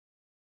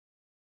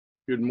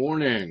Good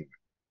morning.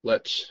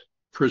 Let's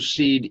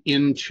proceed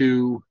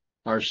into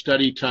our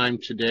study time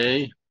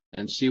today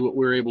and see what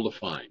we're able to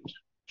find.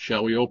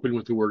 Shall we open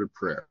with a word of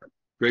prayer?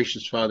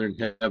 Gracious Father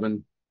in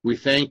heaven, we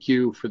thank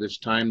you for this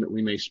time that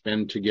we may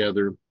spend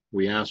together.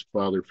 We ask,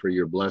 Father, for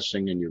your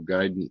blessing and your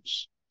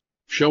guidance.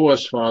 Show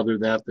us, Father,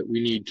 that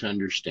we need to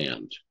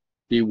understand.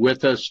 Be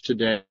with us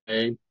today.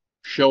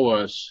 Show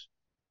us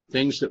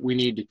things that we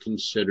need to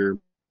consider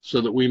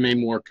so that we may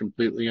more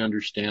completely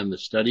understand the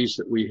studies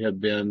that we have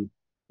been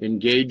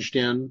engaged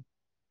in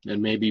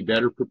and may be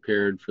better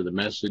prepared for the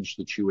message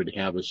that you would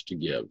have us to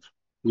give.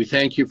 We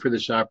thank you for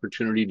this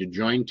opportunity to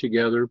join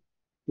together.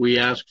 We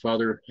ask,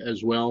 Father,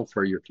 as well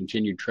for your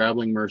continued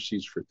traveling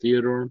mercies for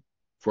Theodore,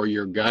 for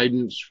your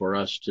guidance for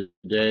us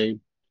today,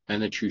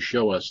 and that you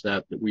show us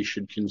that we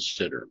should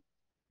consider.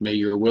 May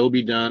your will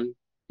be done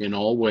in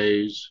all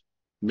ways.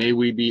 May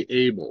we be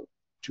able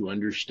to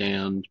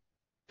understand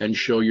and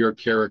show your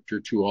character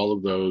to all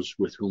of those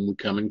with whom we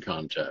come in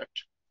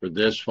contact. For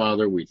this,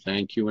 Father, we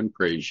thank you and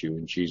praise you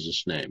in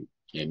Jesus' name.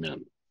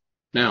 Amen.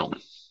 Now,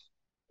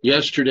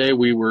 yesterday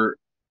we were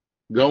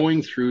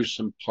going through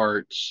some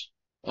parts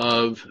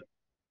of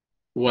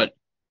what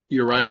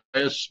Uriah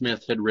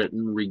Smith had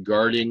written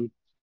regarding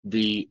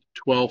the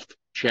 12th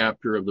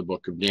chapter of the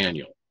book of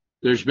Daniel.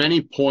 There's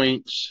many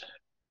points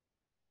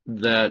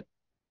that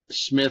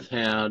Smith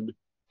had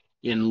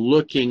in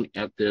looking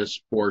at this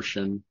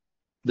portion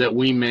that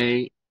we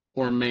may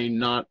or may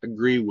not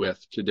agree with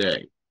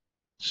today.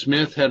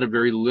 Smith had a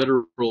very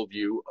literal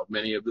view of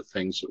many of the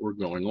things that were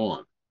going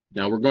on.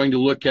 Now we're going to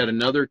look at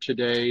another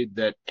today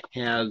that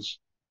has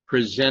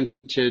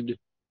presented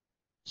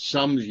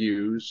some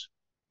views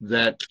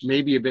that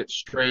may be a bit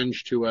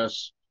strange to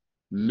us.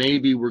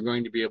 Maybe we're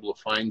going to be able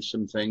to find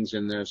some things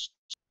in this.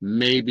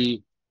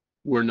 Maybe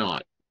we're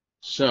not.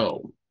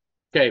 So,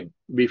 okay,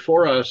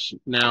 before us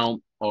now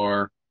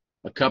are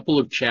a couple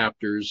of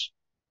chapters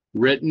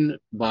written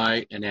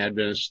by an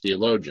Adventist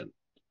theologian.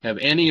 Have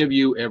any of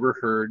you ever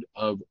heard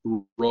of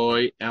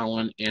Roy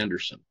Allen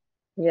Anderson?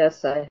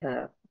 Yes, I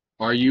have.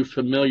 Are you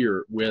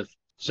familiar with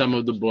some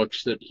of the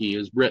books that he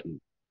has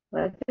written?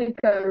 I think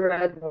I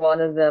read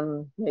one of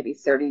them maybe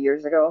 30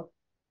 years ago.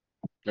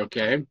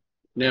 Okay.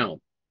 Now,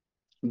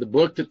 the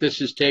book that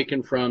this is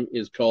taken from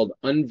is called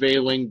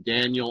Unveiling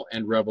Daniel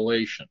and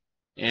Revelation.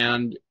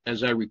 And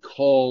as I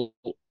recall,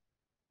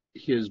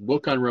 his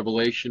book on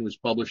Revelation was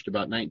published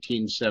about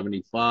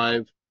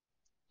 1975.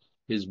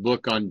 His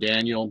book on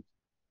Daniel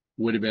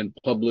would have been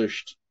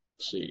published,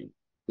 let's see,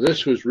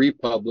 this was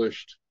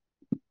republished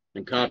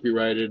and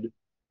copyrighted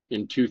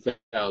in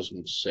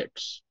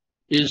 2006.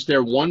 Is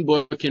there one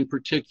book in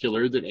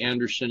particular that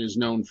Anderson is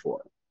known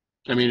for?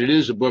 I mean, it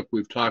is a book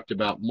we've talked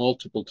about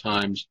multiple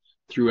times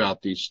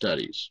throughout these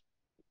studies.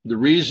 The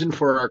reason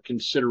for our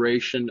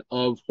consideration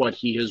of what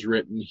he has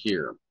written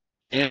here,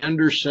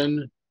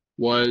 Anderson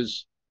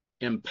was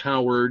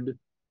empowered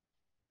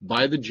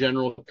by the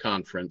General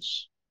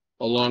Conference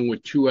along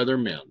with two other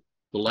men.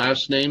 The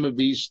last name of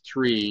these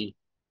three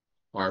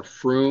are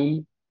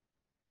Froome,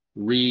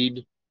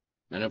 Reed,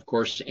 and of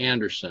course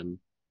Anderson,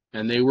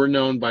 and they were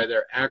known by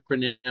their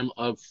acronym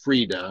of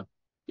FRIDA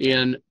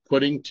in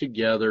putting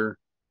together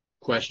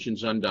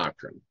questions on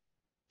doctrine.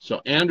 So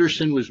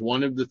Anderson was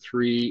one of the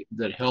three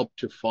that helped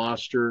to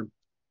foster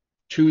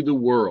To the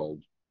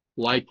World,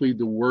 likely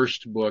the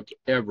worst book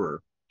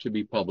ever to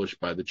be published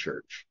by the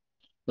church.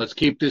 Let's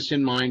keep this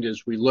in mind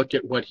as we look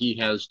at what he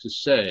has to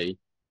say.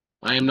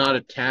 I am not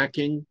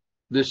attacking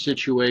this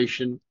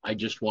situation. I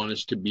just want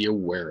us to be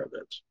aware of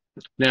it.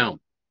 Now,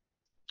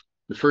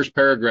 the first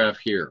paragraph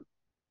here.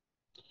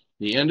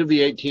 The end of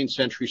the 18th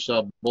century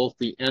saw both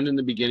the end and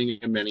the beginning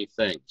of many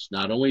things.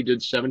 Not only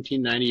did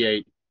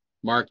 1798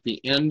 mark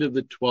the end of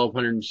the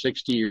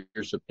 1260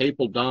 years of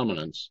papal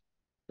dominance,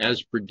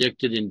 as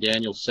predicted in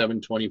Daniel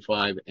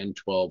 7:25 and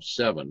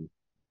 12:7,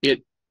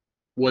 it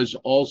was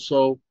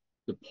also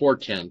the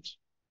portent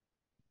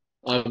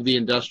of the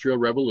Industrial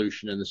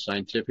Revolution and the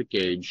scientific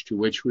age, to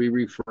which we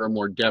refer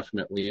more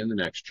definitely in the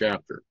next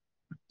chapter.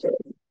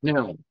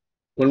 Now,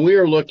 when we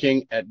are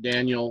looking at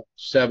Daniel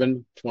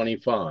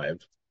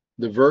 7:25,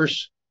 the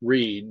verse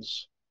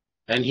reads,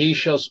 "And he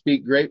shall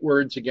speak great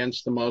words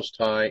against the Most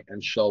High,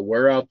 and shall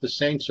wear out the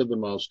saints of the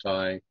Most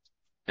High,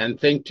 and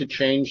think to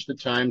change the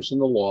times and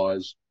the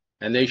laws,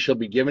 and they shall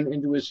be given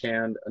into his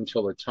hand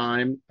until the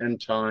time and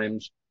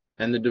times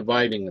and the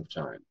dividing of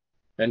time."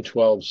 And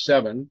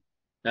 12:7,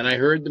 "And I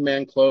heard the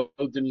man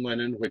clothed in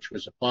linen, which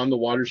was upon the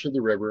waters of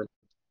the river,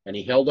 and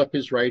he held up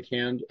his right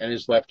hand and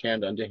his left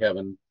hand unto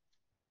heaven,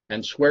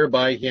 and swear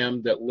by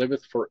him that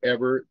liveth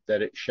forever,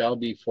 that it shall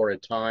be for a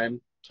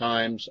time,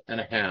 times and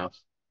a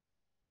half.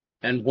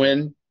 And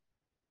when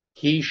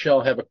he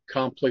shall have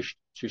accomplished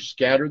to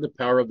scatter the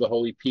power of the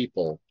holy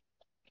people,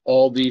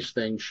 all these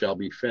things shall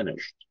be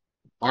finished."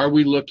 Are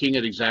we looking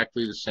at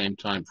exactly the same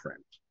time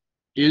frame?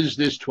 Is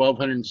this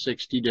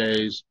 1260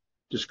 days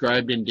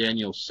described in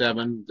Daniel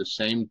 7 the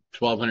same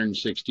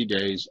 1260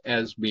 days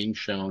as being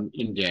shown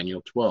in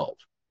Daniel 12?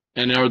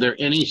 And are there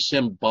any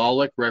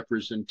symbolic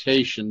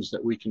representations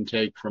that we can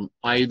take from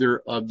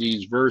either of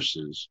these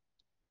verses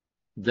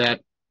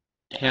that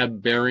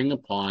have bearing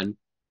upon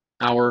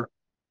our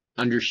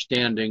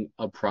understanding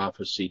of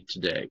prophecy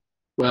today?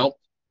 Well,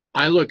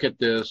 I look at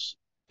this,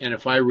 and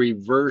if I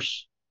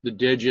reverse the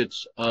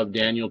digits of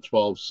Daniel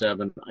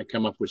 12:7, I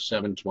come up with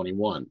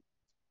 7:21.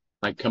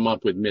 I come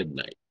up with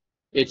midnight.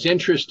 It's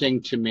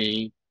interesting to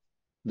me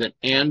that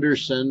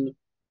Anderson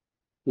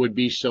would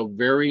be so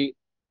very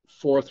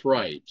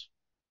forthright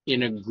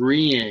in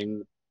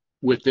agreeing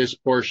with this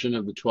portion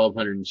of the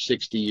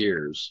 1260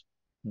 years,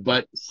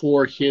 but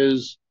for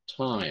his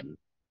time,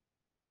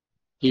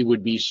 he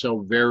would be so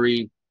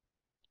very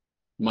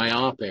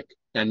myopic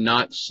and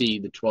not see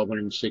the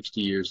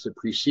 1260 years that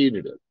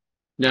preceded it.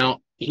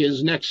 Now,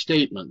 his next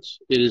statements: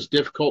 it is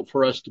difficult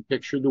for us to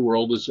picture the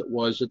world as it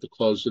was at the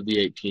close of the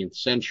 18th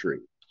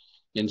century.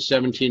 In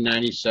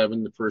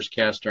 1797, the first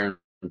cast iron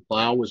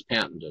plow was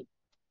patented.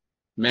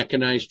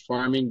 Mechanized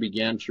farming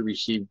began to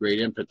receive great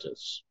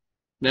impetus.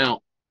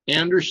 Now,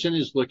 Anderson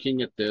is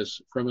looking at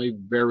this from a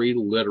very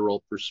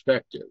literal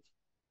perspective.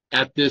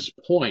 At this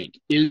point,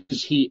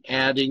 is he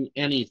adding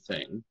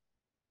anything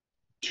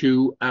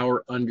to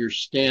our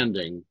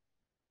understanding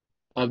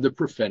of the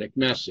prophetic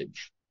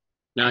message?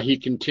 Now he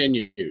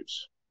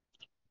continues.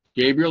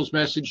 Gabriel's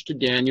message to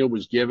Daniel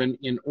was given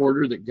in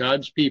order that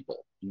God's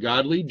people,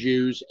 godly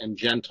Jews and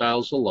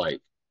Gentiles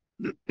alike,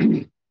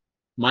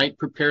 might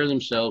prepare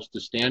themselves to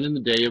stand in the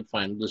day of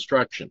final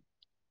destruction.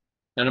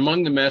 And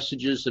among the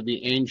messages of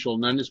the angel,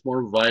 none is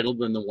more vital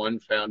than the one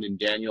found in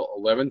Daniel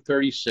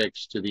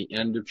 11:36 to the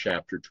end of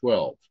chapter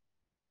 12.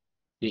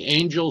 The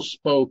angel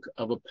spoke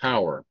of a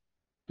power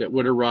that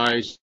would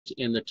arise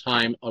in the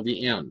time of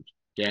the end,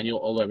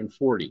 Daniel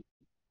 11:40,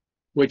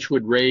 which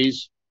would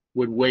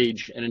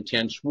wage an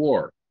intense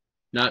war,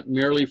 not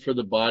merely for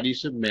the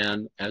bodies of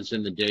men, as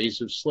in the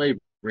days of slavery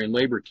and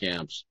labor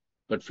camps,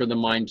 but for the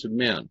minds of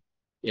men.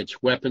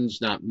 Its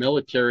weapons, not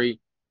military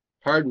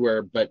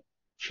hardware, but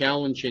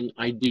challenging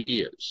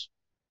ideas.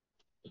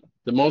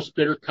 The most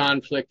bitter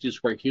conflict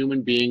is where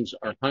human beings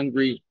are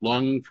hungry,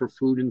 longing for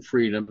food and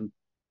freedom,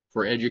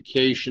 for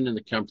education and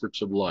the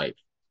comforts of life.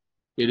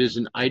 It is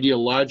an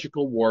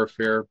ideological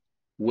warfare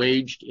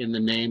waged in the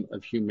name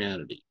of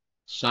humanity.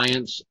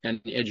 Science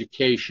and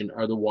education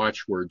are the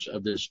watchwords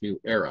of this new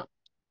era.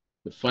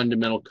 The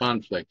fundamental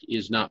conflict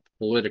is not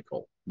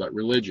political, but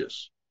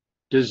religious.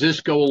 Does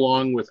this go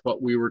along with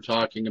what we were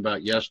talking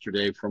about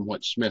yesterday from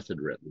what Smith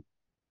had written?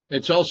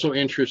 It's also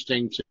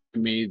interesting to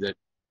me that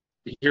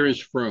here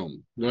is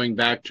Froome going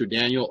back to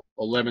Daniel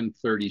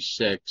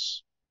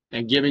 11:36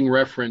 and giving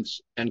reference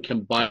and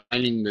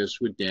combining this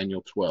with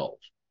Daniel 12.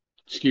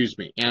 Excuse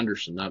me,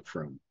 Anderson, not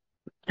Froome.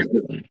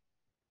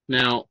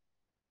 Now,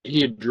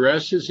 he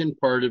addresses in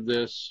part of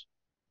this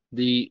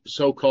the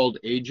so-called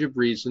Age of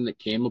Reason that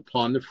came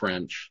upon the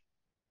French.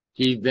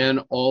 He then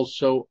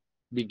also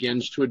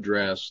begins to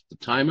address the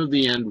time of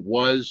the end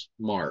was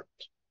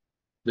marked,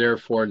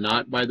 therefore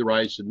not by the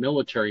rise of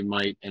military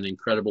might and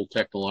incredible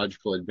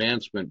technological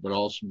advancement, but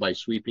also by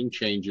sweeping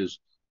changes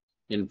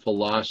in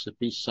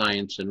philosophy,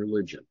 science, and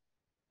religion.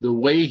 The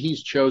way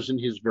he's chosen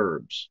his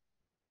verbs,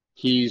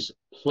 he's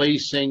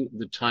placing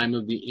the time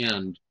of the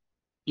end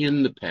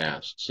in the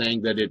past,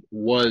 saying that it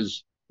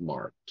was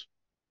marked,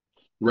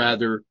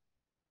 rather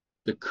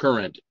the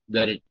current,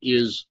 that it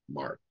is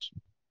marked.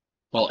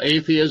 While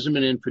atheism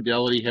and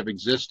infidelity have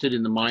existed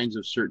in the minds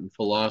of certain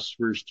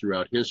philosophers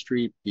throughout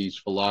history, these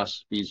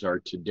philosophies are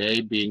today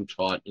being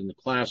taught in the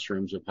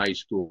classrooms of high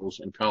schools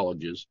and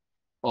colleges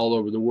all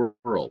over the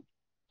world,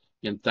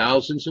 in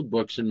thousands of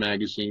books and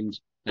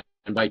magazines,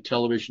 and by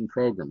television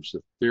programs.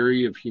 The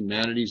theory of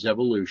humanity's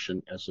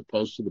evolution, as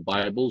opposed to the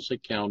Bible's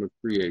account of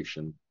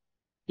creation,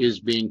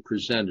 is being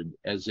presented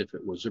as if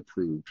it was a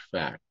proved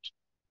fact.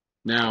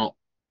 Now,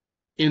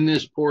 in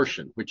this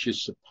portion, which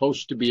is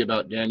supposed to be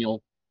about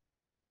Daniel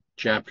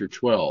chapter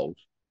 12,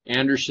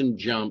 Anderson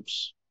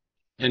jumps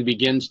and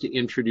begins to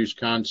introduce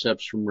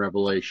concepts from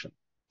Revelation.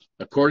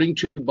 According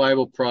to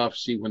Bible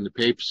prophecy, when the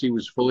papacy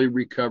was fully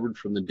recovered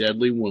from the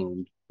deadly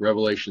wound,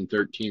 Revelation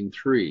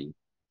 13:3,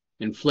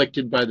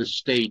 inflicted by the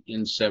state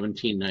in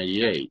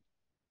 1798,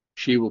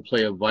 she will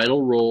play a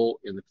vital role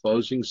in the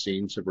closing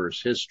scenes of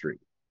Earth's history.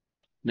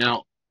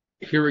 Now,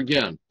 here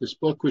again, this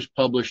book was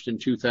published in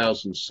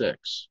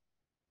 2006,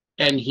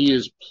 and he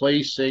is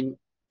placing,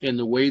 in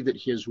the way that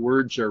his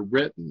words are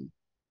written,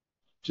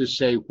 to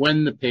say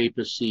when the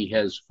papacy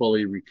has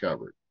fully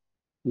recovered.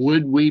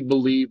 Would we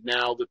believe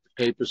now that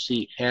the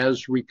papacy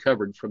has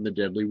recovered from the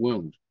deadly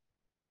wound?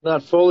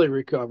 Not fully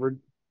recovered.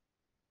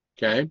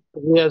 Okay.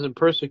 He hasn't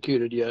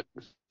persecuted yet.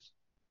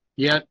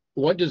 Yet,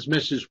 what does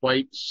Mrs.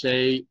 White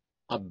say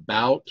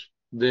about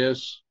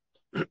this?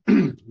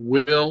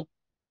 Will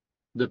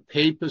the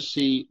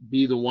papacy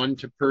be the one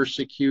to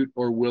persecute,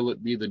 or will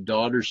it be the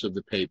daughters of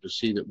the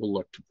papacy that will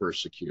look to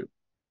persecute?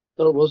 I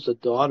thought it was the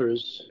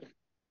daughters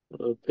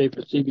of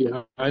papacy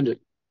behind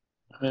it.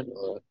 I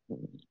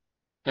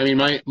mean,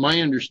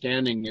 my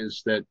understanding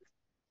is that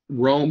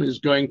Rome is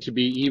going to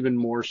be even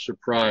more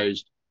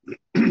surprised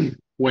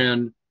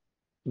when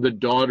the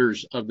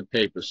daughters of the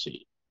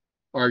papacy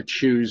are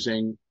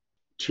choosing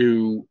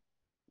to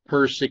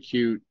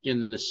persecute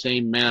in the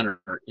same manner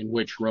in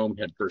which Rome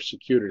had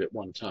persecuted at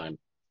one time.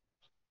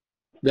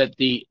 That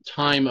the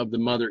time of the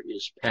mother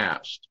is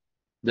past,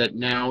 that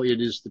now it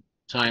is the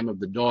time of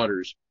the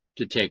daughters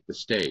to take the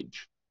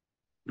stage.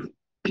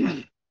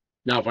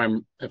 Now,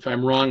 if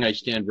I'm wrong, I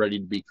stand ready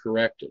to be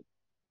corrected.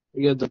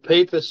 You got the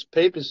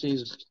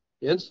papacy's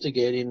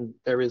instigating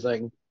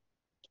everything.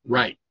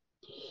 Right.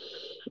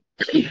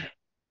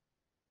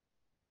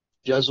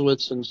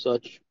 Jesuits and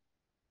such.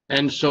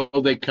 And so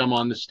they come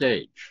on the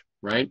stage,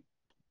 right?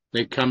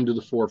 They come to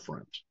the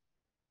forefront.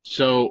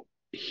 So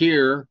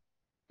here,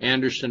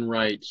 Anderson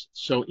writes,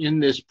 so in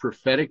this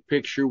prophetic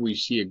picture, we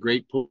see a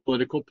great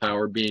political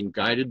power being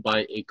guided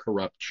by a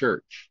corrupt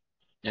church.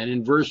 And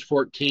in verse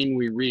 14,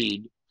 we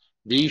read,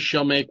 these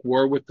shall make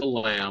war with the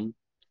Lamb,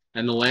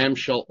 and the Lamb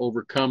shall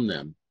overcome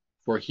them,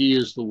 for he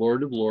is the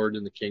Lord of lords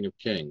and the King of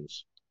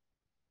kings.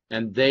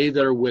 And they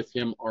that are with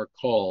him are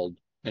called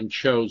and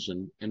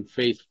chosen and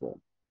faithful.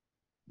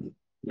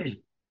 The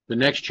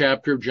next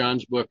chapter of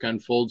John's book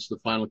unfolds the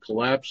final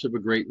collapse of a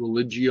great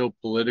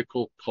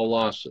religio-political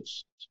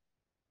colossus.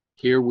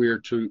 Here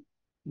we're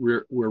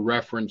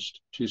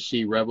referenced to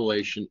see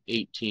Revelation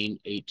 18,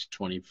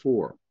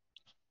 8-24.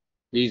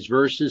 These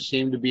verses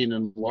seem to be an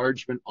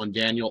enlargement on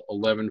Daniel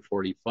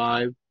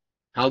 11:45,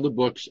 how the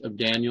books of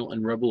Daniel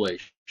and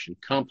Revelation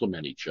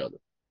complement each other.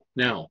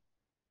 Now,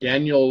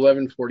 Daniel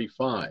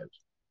 11:45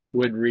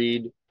 would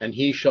read, and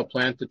he shall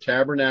plant the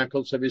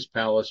tabernacles of his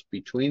palace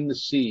between the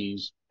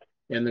seas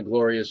and the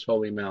glorious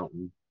holy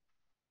mountain.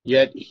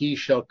 Yet he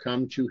shall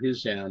come to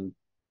his end,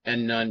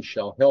 and none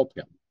shall help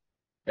him.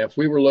 If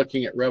we were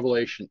looking at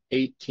Revelation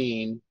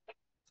 18,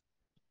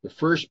 the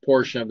first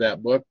portion of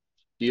that book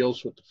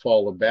deals with the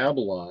fall of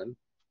Babylon.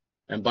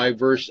 And by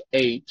verse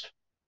 8,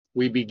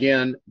 we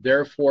begin,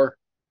 therefore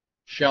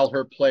shall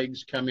her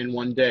plagues come in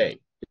one day,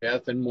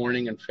 death and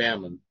mourning and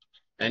famine,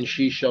 and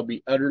she shall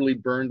be utterly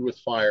burned with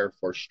fire,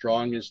 for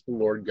strong is the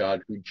Lord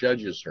God who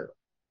judges her.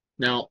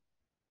 Now,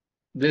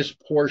 this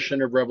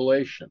portion of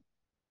Revelation,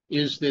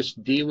 is this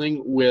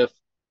dealing with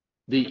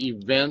the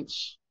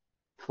events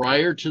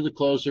prior to the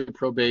close of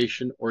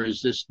probation, or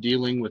is this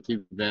dealing with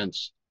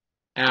events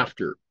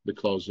after the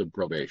close of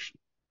probation?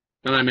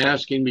 And I'm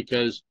asking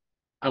because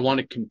I want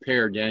to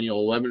compare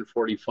Daniel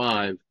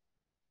 11:45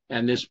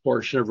 and this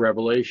portion of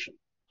Revelation.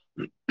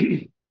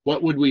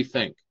 What would we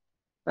think?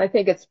 I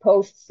think it's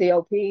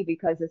post-COP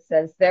because it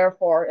says,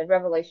 therefore, in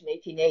Revelation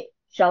 18:8,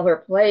 shall her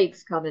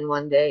plagues come in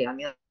one day. I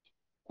mean,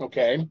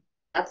 Okay.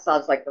 that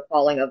sounds like the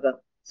falling of the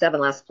 7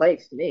 last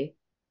plagues to me.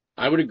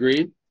 I would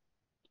agree.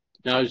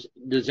 Now,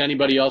 does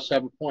anybody else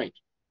have a point?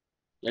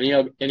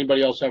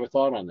 Anybody else have a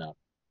thought on that?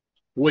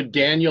 Would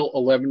Daniel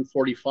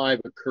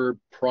 11:45 occur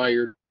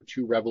prior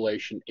to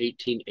Revelation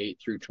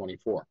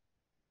 18:8-24?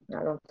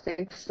 I don't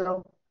think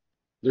so.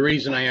 The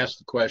reason I asked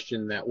the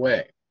question in that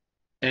way,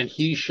 and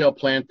he shall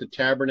plant the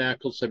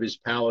tabernacles of his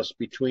palace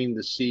between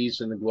the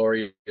seas and the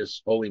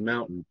glorious holy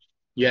mountain,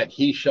 yet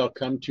he shall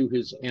come to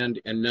his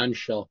end, and none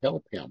shall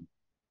help him.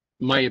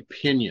 My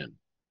opinion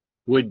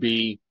would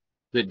be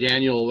that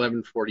Daniel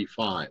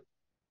 11:45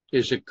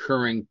 is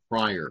occurring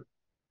prior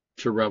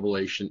to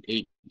Revelation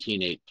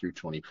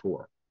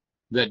 18:8-24.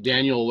 That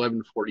Daniel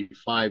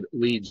 11:45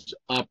 leads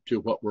up to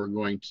what we're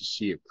going to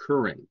see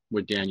occurring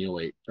with Daniel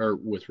 8 or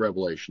with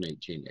Revelation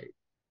 18:8.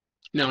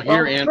 Now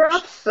here,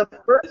 perhaps the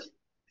first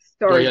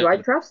story,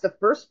 Dwight, perhaps the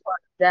first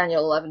part of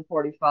Daniel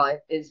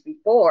 11:45 is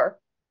before,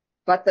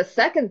 but the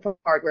second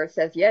part where it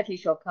says, "Yet he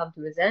shall come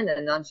to his end,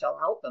 and none shall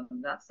help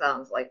him," that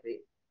sounds like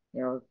the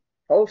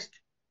post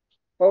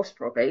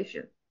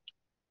probation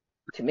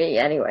to me,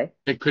 anyway.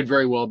 It could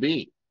very well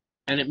be,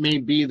 and it may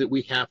be that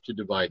we have to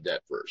divide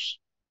that verse.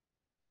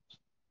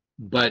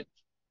 But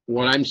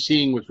what I'm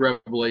seeing with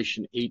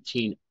Revelation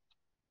 18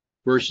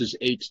 verses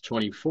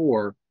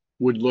 8-24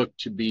 would look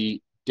to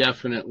be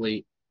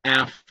definitely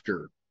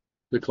after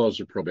the close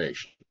of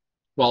probation.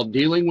 While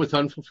dealing with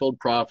unfulfilled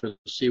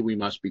prophecy, we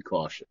must be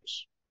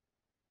cautious.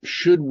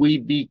 Should we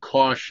be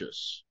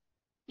cautious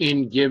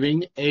in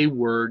giving a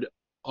word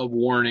of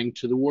warning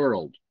to the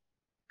world?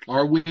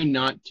 Are we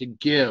not to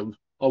give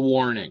a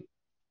warning,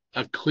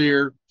 a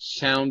clear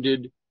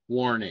sounded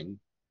warning?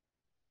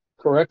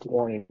 Correct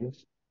warning.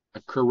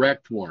 A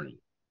correct warning.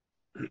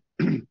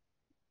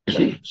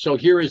 So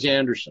here is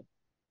Anderson.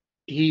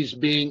 He's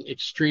being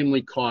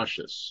extremely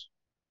cautious.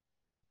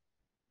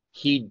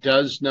 He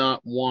does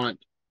not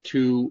want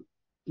to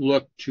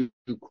look to,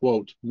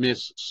 quote,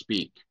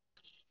 misspeak.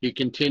 He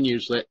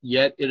continues that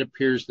yet it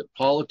appears that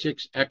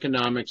politics,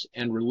 economics,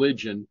 and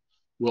religion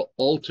will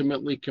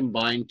ultimately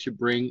combine to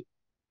bring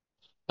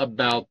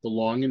about the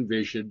long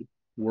envisioned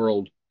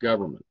world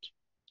government.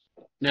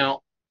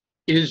 Now,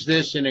 is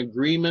this an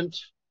agreement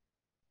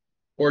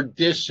or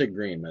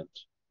disagreement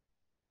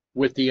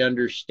with the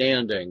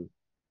understanding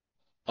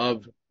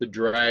of the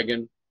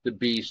dragon, the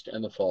beast,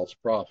 and the false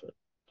prophet?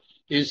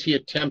 Is he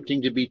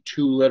attempting to be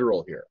too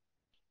literal here?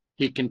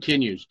 He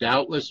continues,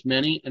 doubtless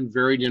many and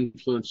varied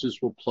influences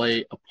will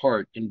play a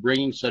part in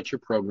bringing such a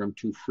program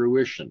to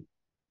fruition.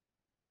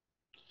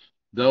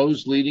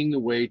 Those leading the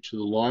way to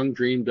the long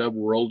dreamed of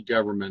world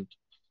government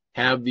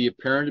have the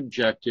apparent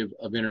objective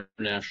of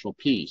international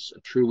peace,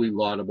 a truly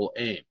laudable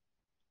aim.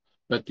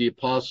 But the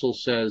apostle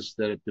says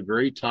that at the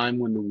very time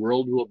when the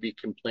world will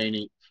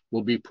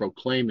be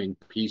proclaiming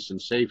peace and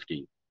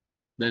safety,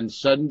 then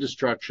sudden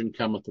destruction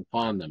cometh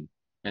upon them,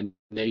 and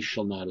they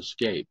shall not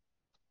escape.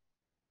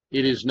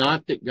 It is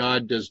not that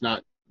God does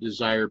not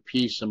desire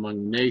peace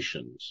among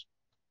nations,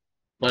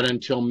 but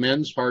until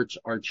men's hearts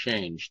are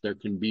changed, there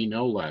can be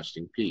no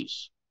lasting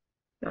peace.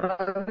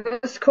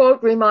 This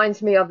quote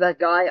reminds me of that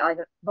guy. I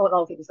don't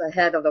know if he was the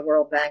head of the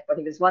World Bank, but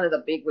he was one of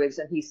the bigwigs,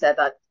 and he said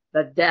that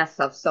the death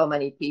of so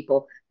many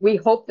people, we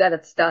hope that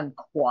it's done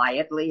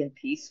quietly and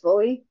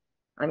peacefully.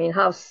 I mean,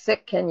 how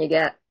sick can you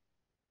get?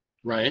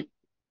 Right.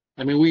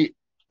 I mean,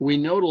 we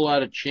note a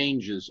lot of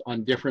changes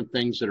on different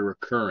things that are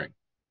occurring.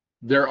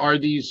 There are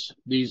these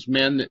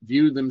men that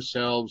view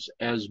themselves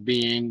as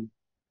being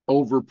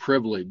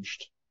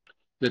overprivileged,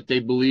 that they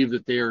believe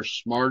that they are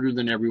smarter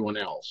than everyone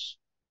else,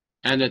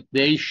 and that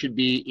they should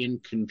be in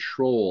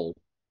control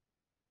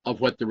of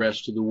what the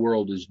rest of the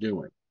world is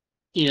doing.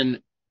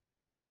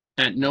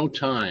 At no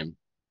time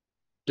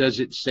does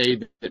it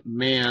say that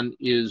man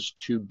is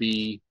to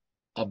be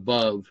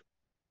above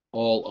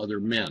all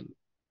other men.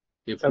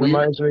 That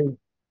reminds me.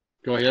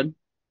 Go ahead.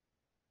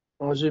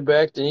 Was he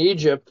back in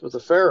Egypt with the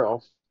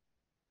Pharaoh,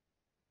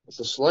 with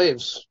the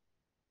slaves?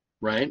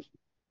 Right.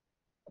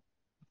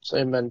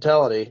 Same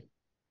mentality.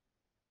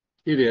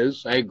 It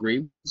is. I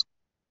agree.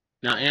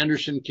 Now,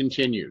 Anderson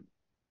continued,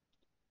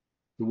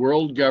 the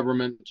world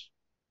government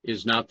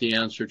is not the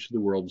answer to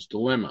the world's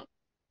dilemma.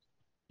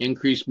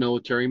 Increased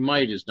military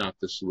might is not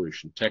the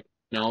solution.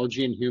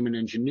 Technology and human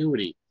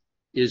ingenuity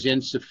is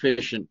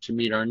insufficient to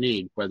meet our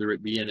need, whether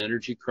it be an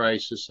energy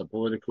crisis, a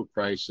political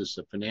crisis,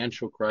 a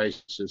financial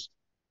crisis,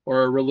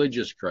 or a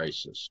religious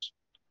crisis.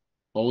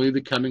 Only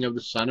the coming of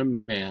the Son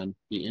of Man,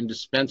 the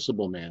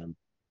indispensable man,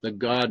 the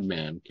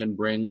God-man, can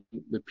bring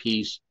the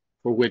peace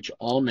for which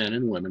all men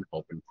and women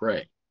hope and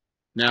pray.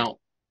 Now,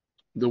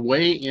 the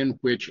way in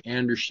which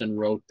Anderson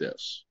wrote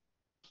this,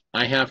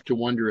 I have to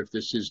wonder if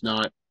this is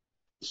not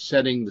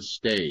setting the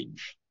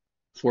stage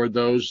for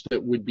those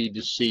that would be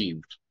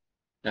deceived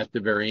at the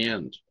very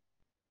end.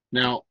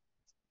 Now,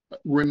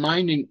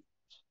 reminding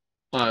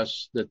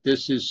us that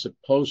this is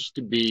supposed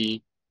to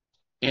be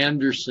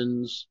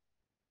Anderson's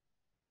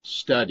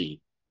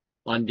study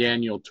on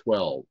Daniel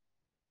 12,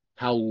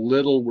 how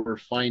little we're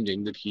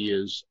finding that he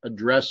is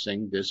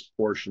addressing this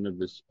portion of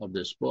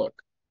this book.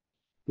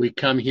 We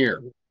come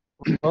here.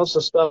 Most of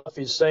the stuff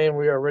he's saying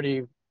we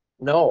already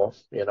know,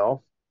 you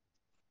know.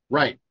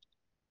 Right.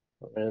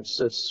 I mean,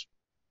 it's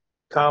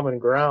common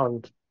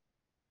ground,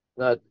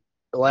 not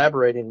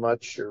elaborating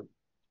much or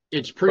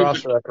it's pretty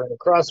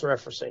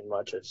cross-referencing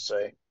much, I'd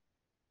say.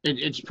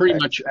 It's pretty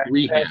much a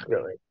rehash.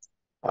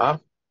 Huh?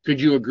 Could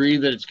you agree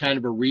that it's kind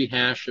of a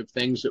rehash of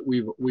things that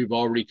we've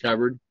already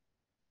covered?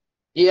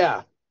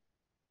 Yeah.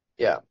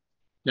 Yeah.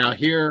 Now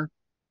here,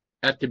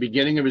 at the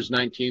beginning of his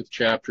 19th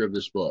chapter of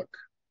this book,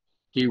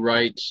 he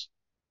writes,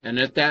 and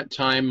at that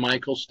time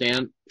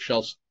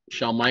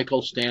shall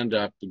Michael stand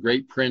up, the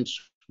great prince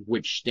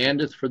which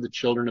standeth for the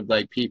children of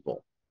thy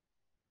people.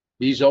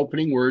 These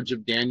opening words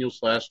of Daniel's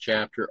last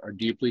chapter are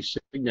deeply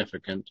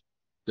significant.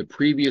 The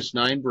previous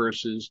 9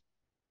 verses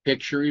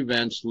picture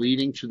events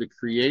leading to the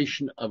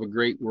creation of a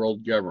great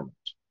world government.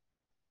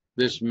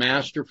 This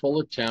masterful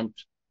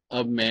attempt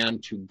of man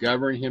to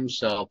govern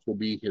himself will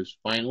be his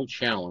final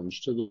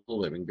challenge to the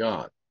living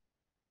God.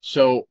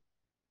 So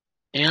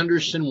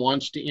Anderson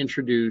wants to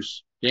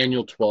introduce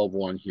Daniel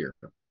 12:1 here.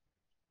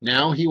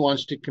 Now he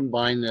wants to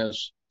combine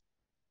this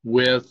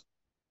with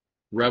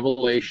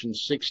Revelation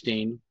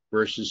 16,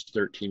 verses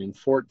 13 and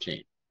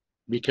 14.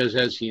 Because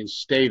as he is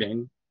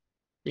stating,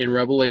 in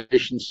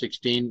Revelation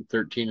 16,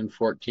 13, and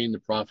 14, the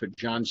prophet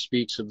John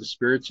speaks of the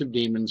spirits of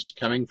demons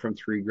coming from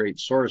 3 great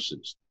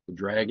sources, the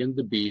dragon,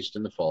 the beast,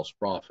 and the false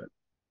prophet.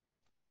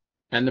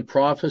 And the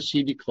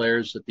prophecy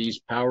declares that these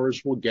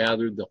powers will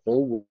gather the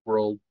whole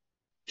world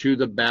to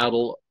the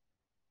battle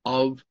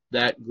of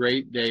that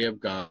great day of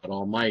God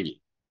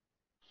Almighty.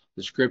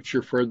 The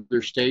scripture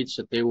further states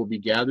that they will be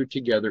gathered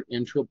together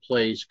into a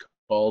place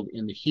called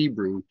in the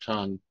Hebrew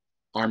tongue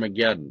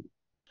Armageddon.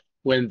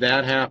 When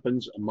that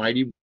happens, a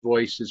mighty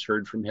voice is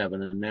heard from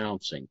heaven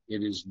announcing,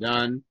 it is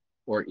done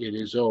or it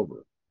is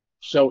over.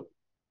 So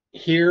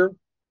here,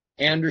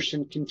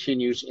 Anderson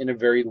continues in a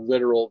very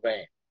literal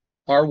vein.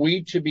 Are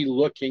we to be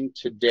looking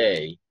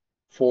today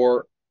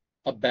for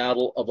a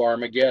battle of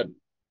Armageddon?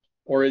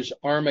 Or is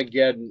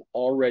Armageddon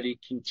already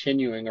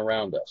continuing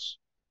around us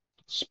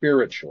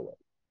spiritually?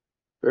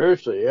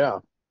 Spiritually, yeah.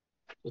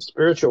 The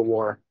spiritual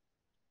war.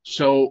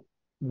 So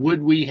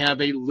would we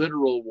have a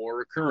literal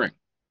war occurring?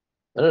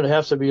 And it'd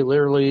have to be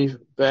literally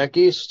back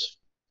east,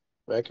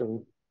 back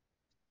in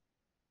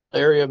the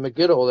area of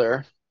Megiddo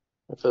there,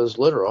 if it was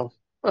literal.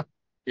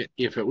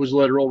 If it was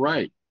literal,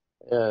 right.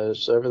 Yeah,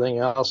 so everything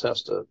else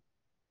has to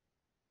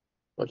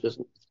which is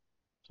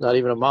not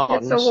even a It's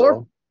mountain. a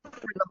war.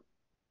 So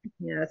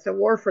Yeah, it's a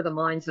war for the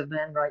minds of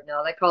men right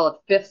now. They call it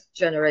fifth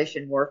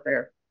generation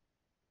warfare,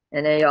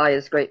 and AI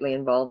is greatly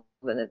involved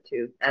in it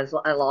too, as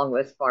along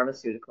with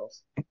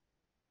pharmaceuticals.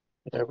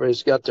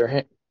 everybody's got their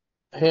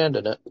hand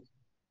in it.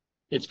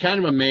 It's kind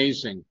of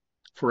amazing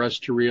for us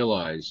to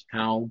realize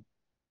how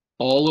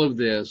all of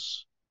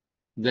this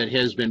that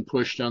has been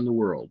pushed on the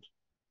world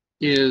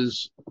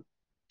is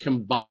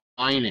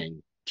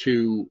combining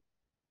to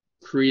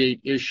create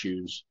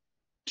issues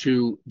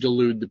to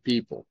delude the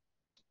people.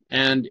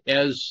 And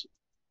as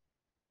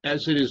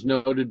it is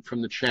noted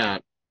from the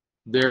chat,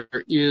 there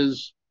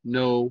is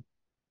no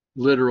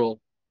literal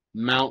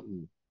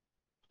mountain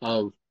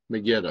of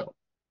Megiddo.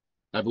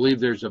 I believe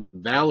there's a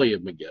valley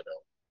of Megiddo.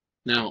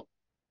 Now,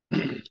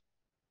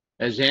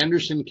 as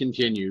Anderson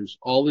continues,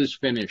 all is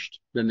finished.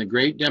 Then the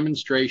great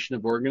demonstration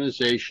of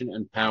organization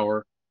and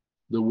power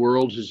the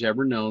world has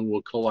ever known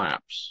will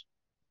collapse.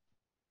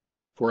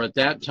 For at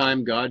that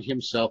time, God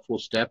himself will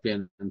step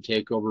in and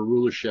take over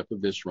rulership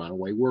of this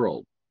runaway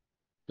world.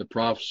 The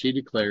prophecy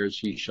declares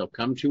he shall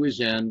come to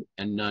his end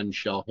and none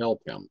shall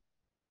help him.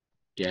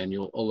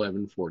 Daniel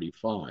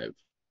 11:45.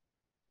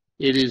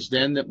 It is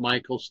then that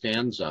Michael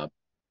stands up,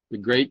 the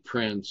great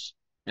prince,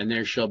 and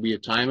there shall be a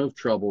time of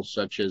trouble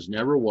such as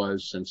never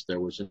was since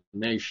there was a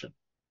nation.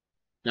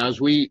 Now,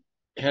 as we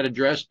had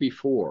addressed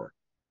before,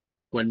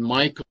 when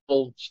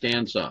Michael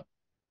stands up,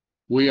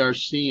 we are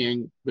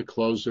seeing the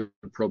close of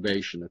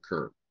probation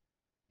occur.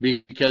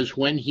 Because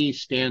when he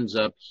stands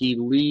up, he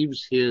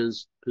leaves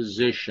his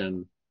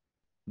position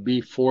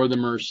before the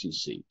mercy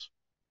seat.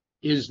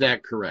 Is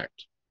that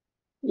correct?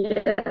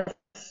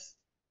 Yes.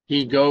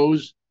 He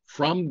goes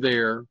from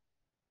there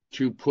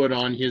to put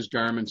on his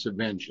garments of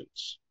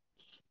vengeance.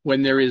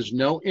 When there is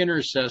no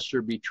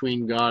intercessor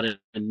between God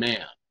and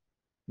man,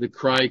 the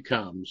cry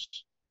comes,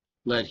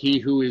 let he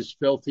who is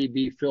filthy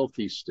be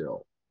filthy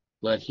still.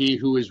 Let he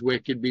who is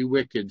wicked be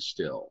wicked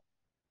still.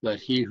 Let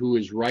he who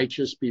is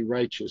righteous be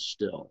righteous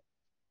still.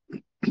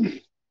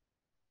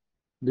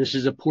 This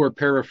is a poor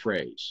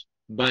paraphrase,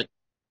 but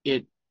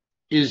it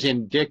is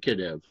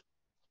indicative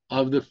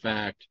of the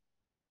fact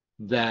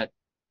that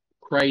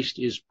Christ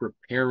is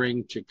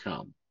preparing to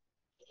come.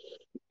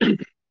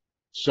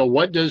 So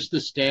what does the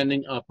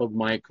standing up of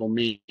Michael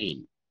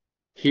mean?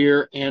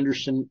 Here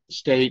Anderson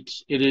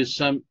states,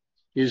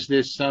 is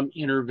this some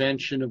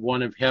intervention of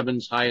one of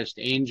heaven's highest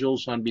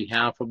angels on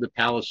behalf of the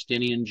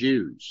Palestinian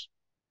Jews?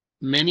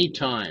 Many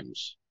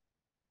times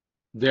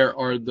there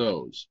are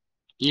those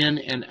in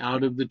and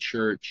out of the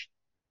church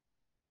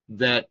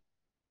that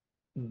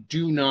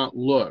do not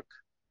look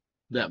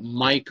that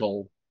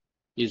Michael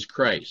is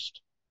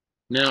Christ.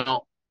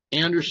 Now,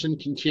 Anderson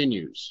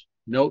continues.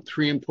 Note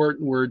three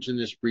important words in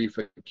this brief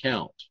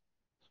account.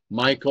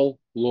 Michael,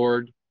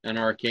 Lord, and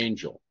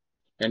Archangel.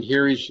 And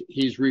here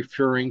he's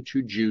referring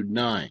to Jude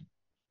 9.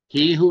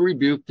 He who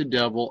rebuked the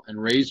devil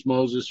and raised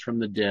Moses from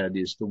the dead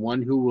is the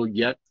one who will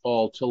yet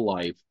call to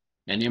life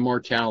and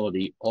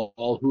immortality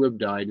all who have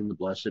died in the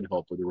blessed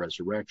hope of the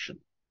resurrection.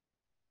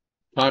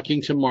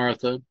 Talking to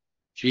Martha,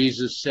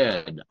 Jesus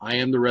said, I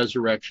am the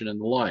resurrection and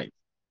the life.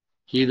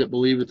 He that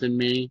believeth in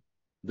me,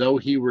 though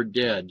he were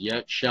dead,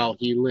 yet shall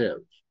he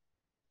live.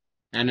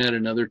 And at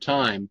another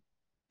time,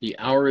 the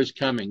hour is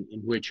coming in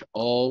which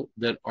all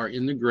that are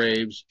in the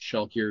graves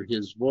shall hear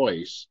his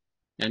voice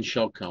and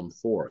shall come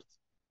forth.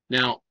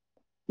 Now,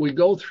 we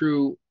go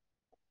through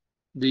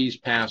these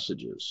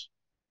passages.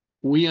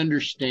 We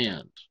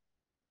understand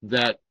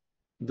that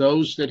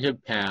those that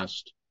have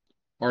passed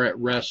are at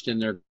rest in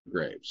their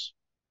graves.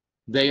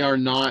 They are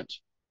not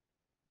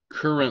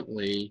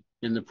currently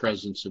in the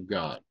presence of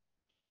God.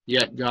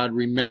 Yet God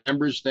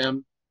remembers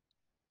them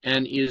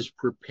and is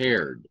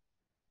prepared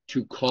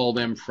to call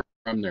them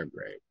from their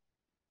grave.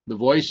 The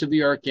voice of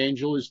the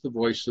archangel is the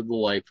voice of the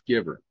life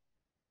giver.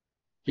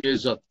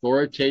 His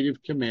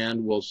authoritative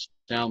command will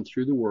sound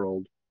through the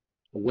world.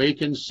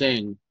 Awake and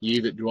sing, ye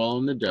that dwell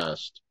in the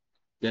dust.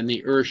 Then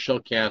the earth shall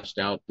cast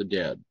out the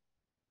dead.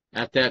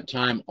 At that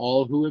time,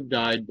 all who have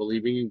died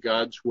believing in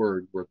God's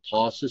word will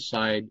toss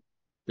aside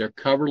their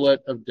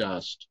coverlet of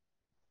dust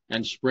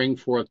and spring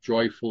forth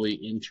joyfully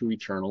into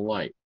eternal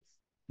life.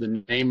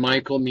 The name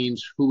Michael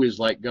means who is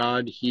like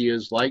God. He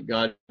is like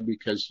God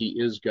because he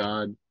is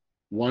God,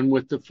 one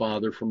with the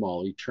Father from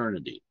all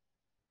eternity.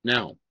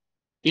 Now,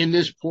 in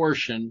this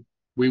portion,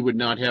 we would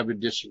not have a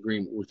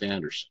disagreement with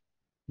Anderson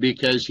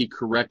because he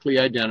correctly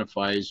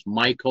identifies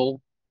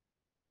Michael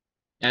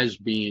as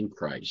being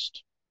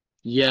Christ.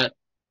 Yet,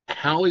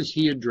 how is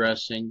he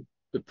addressing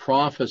the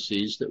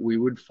prophecies that we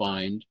would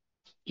find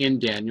in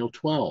Daniel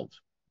 12?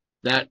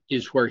 That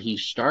is where he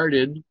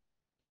started,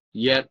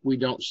 yet we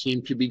don't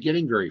seem to be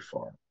getting very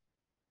far.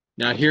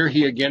 Now here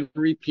he again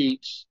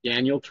repeats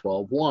Daniel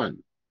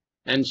 12:1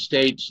 and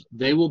states,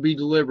 they will be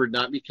delivered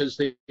not because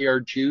they are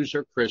Jews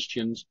or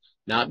Christians,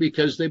 not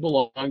because they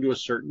belong to a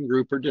certain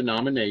group or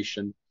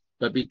denomination,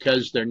 but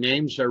because their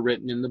names are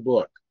written in the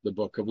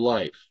book of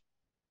life.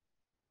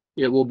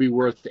 It will be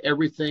worth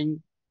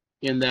everything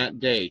in that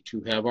day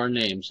to have our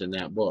names in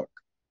that book.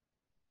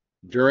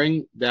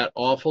 During that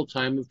awful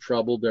time of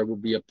trouble, there will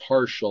be a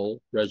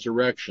partial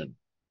resurrection.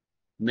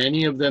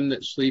 Many of them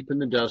that sleep in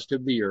the dust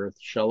of the earth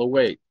shall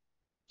awake,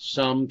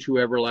 some to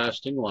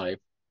everlasting life,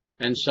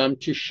 and some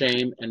to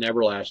shame and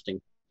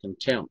everlasting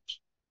contempt.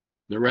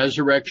 The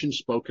resurrection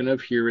spoken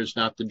of here is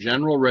not the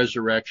general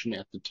resurrection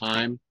at the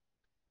time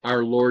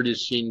our Lord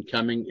is seen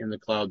coming in the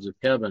clouds of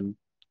heaven,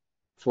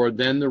 for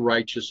then the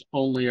righteous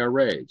only are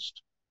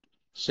raised.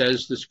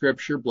 Says the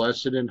scripture,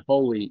 blessed and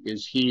holy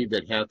is he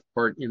that hath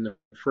part in the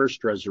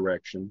first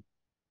resurrection.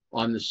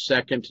 On the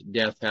second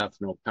death hath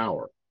no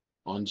power.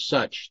 On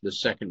such the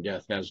second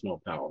death has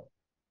no power.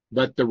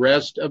 But the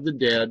rest of the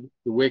dead,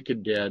 the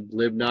wicked dead,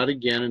 live not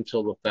again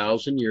until the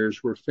 1,000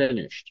 years were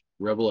finished.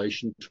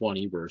 Revelation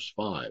 20, verse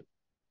 5.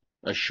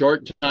 A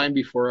short time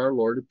before our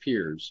Lord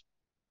appears,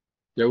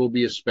 there will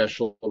be a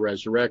special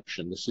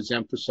resurrection. This is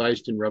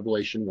emphasized in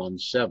Revelation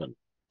 1:7.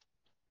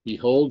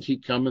 Behold, he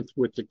cometh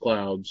with the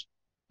clouds,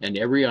 and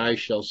every eye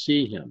shall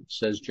see him,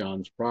 says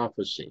John's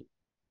prophecy,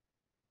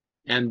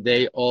 and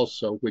they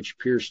also which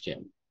pierced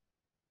him.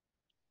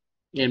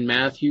 In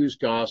Matthew's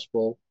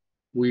gospel,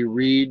 we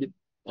read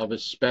of a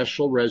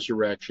special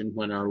resurrection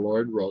when our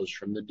Lord rose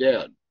from the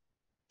dead.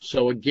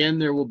 So again,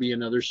 there will be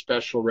another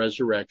special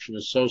resurrection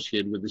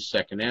associated with the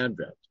second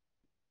advent.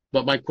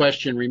 But my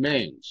question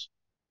remains,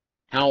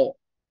 how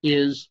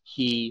is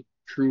he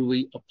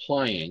truly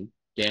applying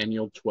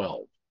Daniel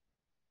 12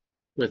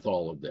 with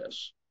all of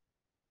this?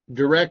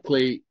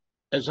 Directly,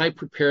 as I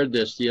prepared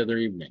this the other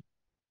evening,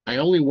 I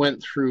only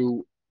went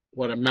through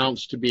what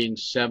amounts to being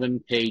 7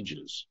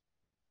 pages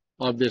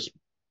of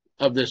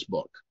this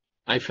book.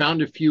 I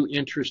found a few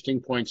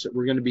interesting points that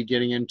we're going to be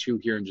getting into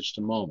here in just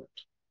a moment.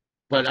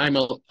 But I'm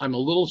a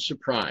little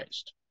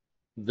surprised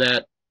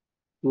that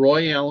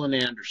Roy Allen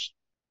Anderson,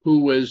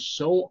 who was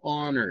so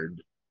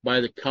honored by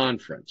the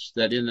conference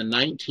that in the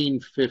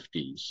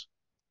 1950s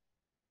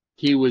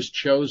he was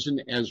chosen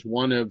as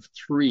one of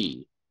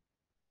 3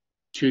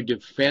 to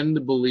defend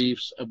the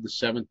beliefs of the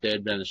Seventh-day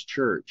Adventist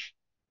Church,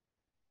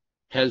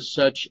 has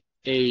such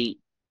a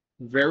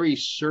very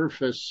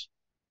surface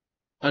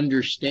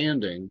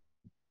understanding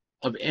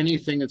of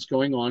anything that's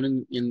going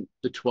on in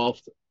the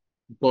 12th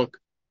book,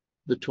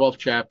 the 12th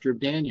chapter of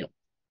Daniel.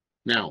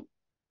 Now,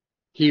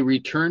 he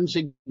returns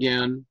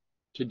again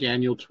to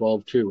Daniel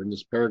 12:2 in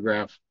this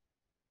paragraph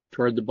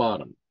toward the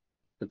bottom.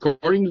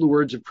 According to the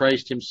words of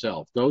Christ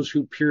himself, those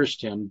who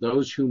pierced him,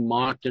 those who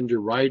mocked and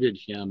derided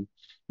him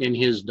in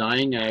his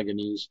dying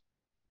agonies,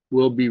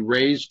 will be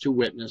raised to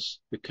witness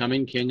the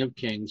coming King of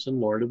Kings and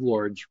Lord of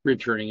Lords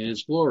returning in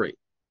his glory.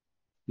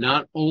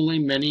 Not only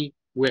many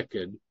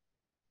wicked,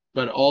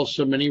 but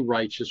also many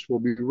righteous will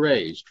be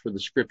raised, for the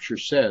scripture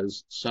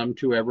says, some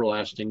to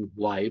everlasting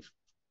life,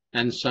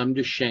 and some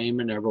to shame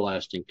and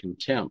everlasting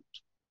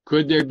contempt.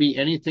 Could there be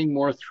anything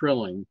more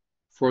thrilling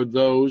for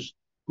those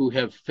who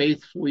have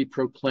faithfully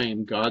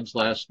proclaimed God's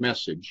last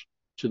message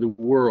to the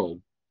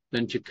world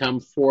than to come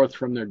forth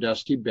from their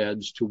dusty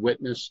beds to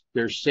witness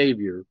their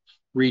Savior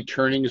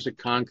returning as a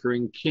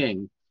conquering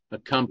king,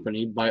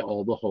 accompanied by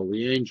all the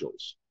holy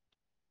angels?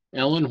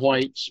 Ellen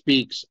White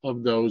speaks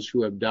of those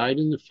who have died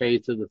in the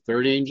faith of the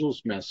third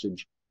angel's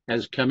message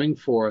as coming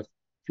forth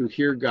to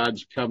hear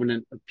God's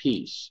covenant of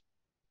peace.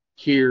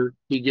 Here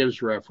he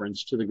gives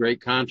reference to the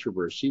great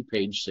controversy,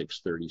 page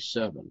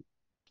 637.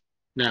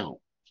 Now,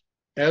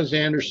 as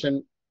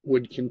Anderson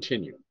would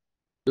continue,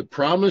 the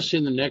promise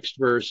in the next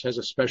verse has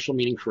a special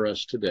meaning for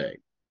us today.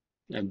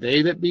 And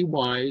they that be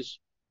wise,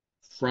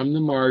 from the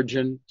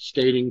margin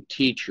stating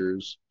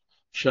teachers,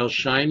 shall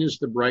shine as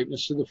the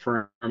brightness of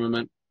the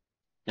firmament,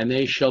 and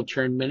they shall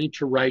turn many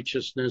to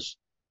righteousness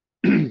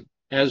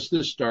as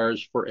the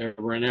stars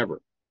forever and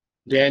ever.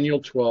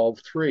 Daniel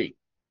 12:3.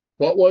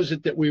 What was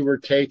it that we were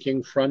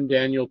taking from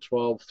Daniel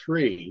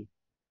 12:3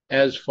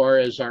 as far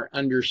as our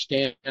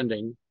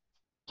understanding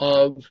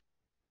of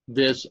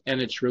this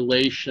and its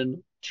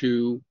relation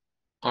to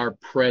our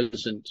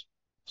present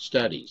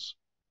studies?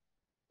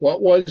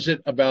 What was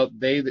it about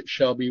they that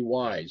shall be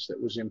wise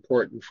that was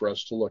important for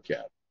us to look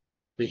at?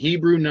 The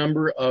Hebrew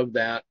number of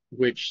that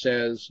which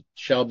says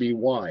shall be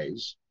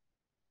wise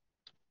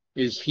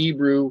is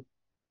Hebrew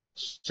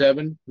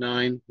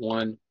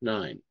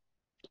 7919.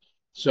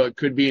 So it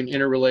could be an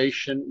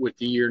interrelation with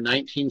the year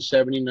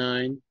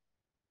 1979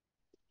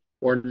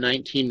 or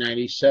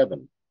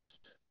 1997.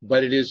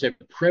 But it is a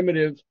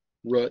primitive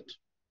root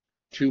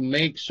to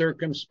make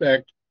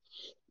circumspect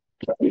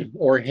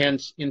or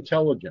hence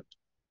intelligent.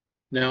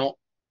 Now,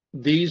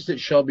 these that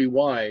shall be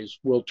wise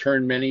will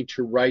turn many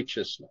to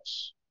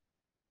righteousness.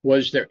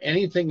 Was there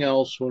anything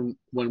else when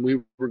we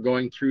were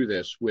going through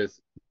this with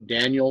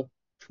Daniel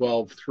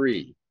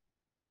 12:3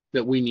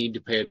 that we need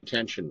to pay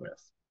attention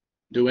with?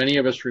 Do any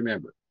of us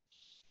remember?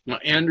 Now,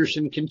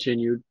 Anderson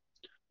continued,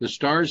 the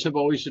stars have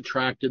always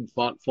attracted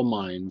thoughtful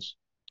minds,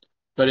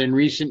 but in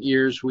recent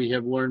years we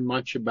have learned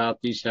much about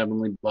these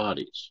heavenly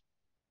bodies.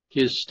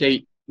 His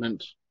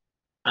statement,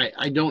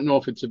 I don't know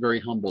if it's a very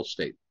humble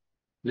statement.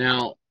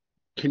 Now,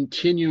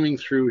 continuing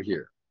through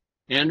here,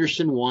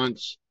 Anderson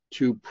wants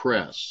to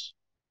press,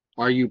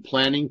 are you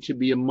planning to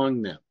be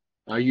among them?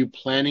 Are you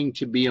planning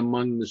to be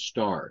among the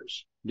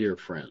stars, dear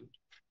friend?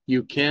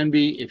 You can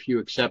be if you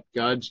accept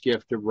God's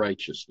gift of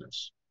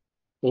righteousness.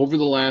 Over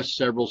the last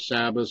several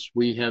Sabbaths,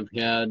 we have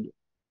had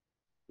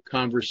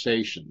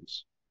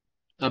conversations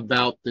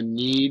about the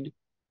need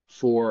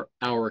for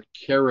our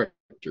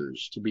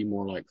characters to be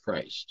more like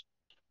Christ.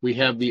 We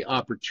have the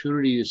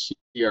opportunity to see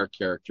our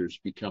characters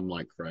become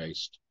like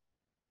Christ.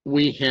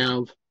 We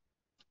have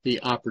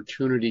the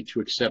opportunity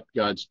to accept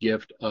God's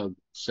gift of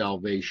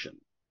salvation.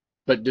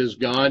 But does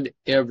God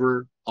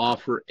ever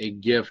offer a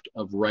gift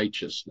of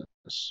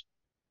righteousness?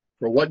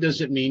 For what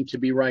does it mean to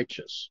be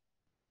righteous?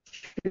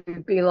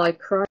 To be like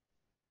Christ.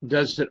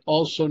 Does it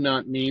also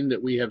not mean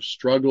that we have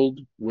struggled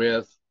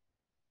with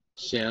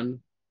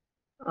sin?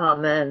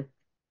 Amen.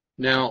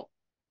 Now,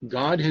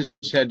 God has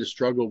had to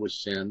struggle with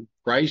sin.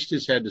 Christ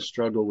has had to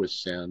struggle with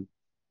sin.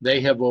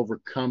 They have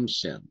overcome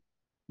sin.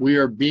 We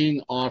are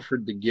being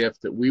offered the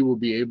gift that we will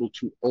be able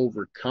to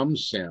overcome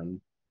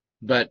sin,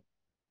 but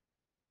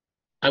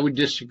I would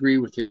disagree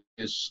with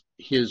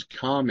his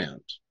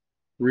comment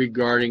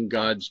regarding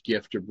God's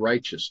gift of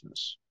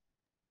righteousness.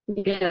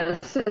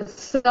 Yes, it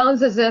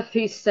sounds as if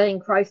he's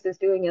saying Christ is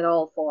doing it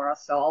all for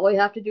us. So all we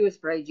have to do is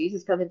pray,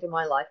 Jesus, come into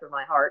my life or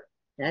my heart,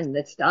 and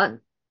it's done.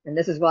 And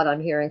this is what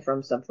I'm hearing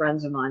from some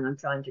friends of mine. I'm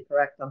trying to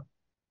correct them.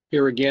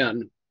 Here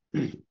again,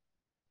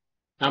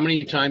 how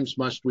many times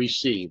must we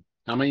see?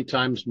 How many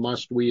times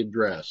must we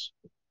address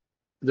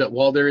that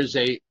while there is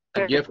a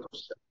gift,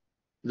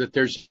 that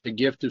there's a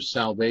gift of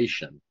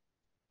salvation,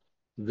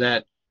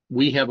 that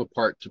we have a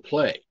part to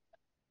play?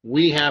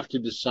 We have to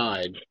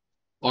decide,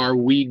 are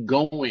we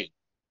going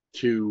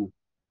to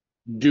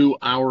do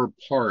our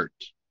part,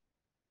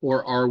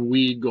 or are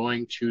we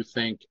going to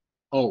think,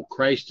 oh,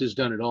 Christ has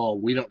done it all,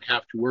 we don't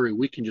have to worry,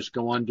 we can just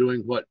go on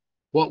doing what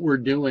we're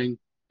doing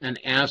and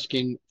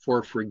asking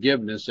for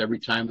forgiveness every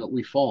time that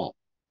we fall?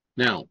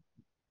 Now,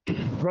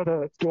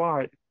 Brother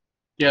Dwight.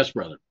 Yes,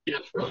 brother.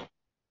 Yes, brother.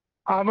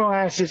 I'm going to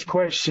ask this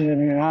question,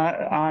 and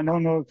I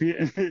don't know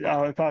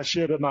if I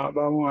should or not,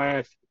 but I'm going to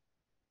ask.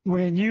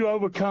 When you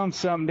overcome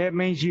something, that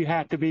means you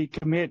have to be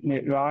committing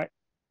it, right?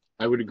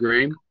 I would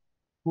agree.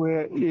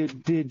 Well,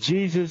 did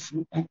Jesus...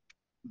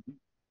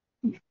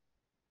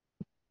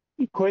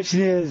 The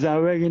question is, I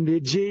reckon,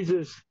 did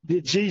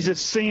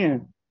Jesus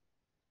sin?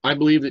 I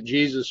believe that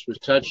Jesus was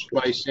touched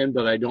by sin,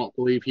 but I don't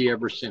believe he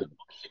ever sinned.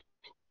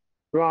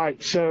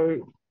 Right.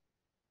 So,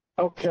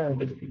 okay.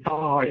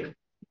 All right.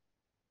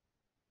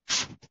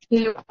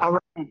 He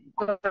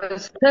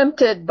was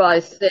tempted by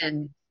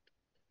sin.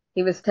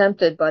 He was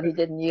tempted, but he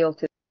didn't yield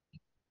to it.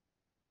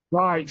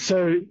 Right.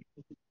 So,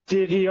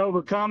 did he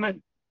overcome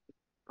it?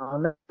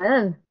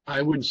 Amen.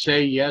 I would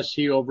say yes,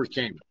 he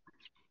overcame it.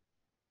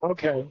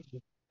 Okay.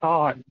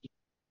 All right.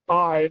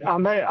 All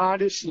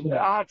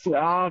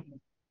right.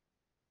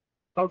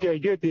 Okay,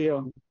 good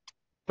deal.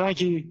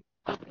 Thank you.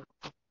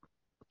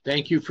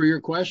 Thank you for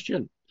your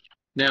question.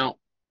 Now,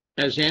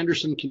 as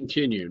Anderson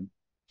continued,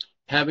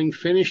 having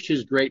finished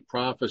his great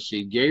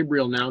prophecy,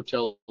 Gabriel now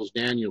tells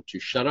Daniel to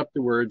shut up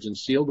the words and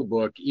seal the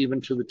book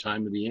even to the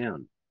time of the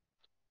end,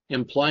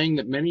 implying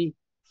that many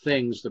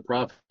things the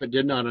prophet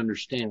did not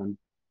understand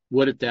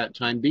would at that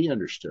time be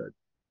understood.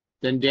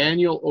 Then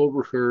Daniel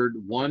overheard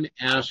one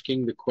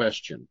asking the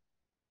question,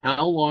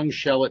 how long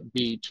shall it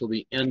be till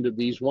the end of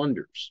these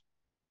wonders?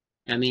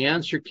 And the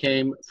answer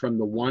came from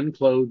the one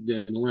clothed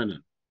in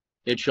linen.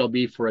 It shall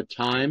be for a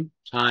time,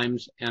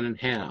 times, and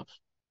a half.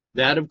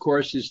 That, of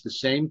course, is the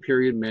same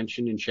period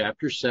mentioned in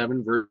chapter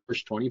 7,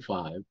 verse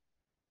 25.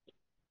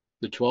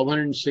 The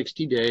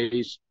 1260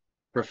 days,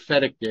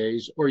 prophetic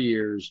days or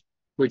years,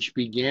 which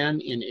began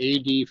in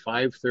AD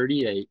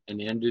 538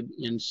 and ended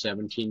in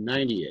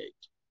 1798.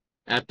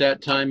 At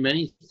that time,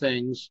 many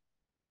things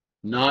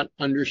not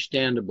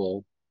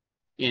understandable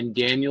in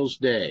Daniel's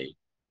day,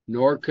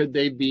 nor could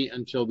they be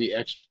until the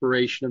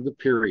expiration of the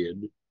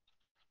period,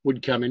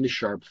 would come into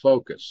sharp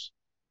focus.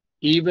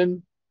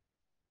 Even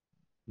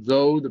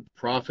though the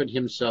prophet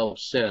himself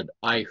said,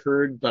 I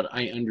heard, but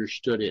I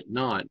understood it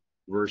not,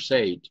 verse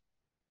 8,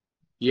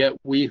 yet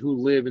we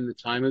who live in the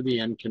time of the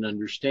end can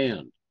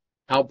understand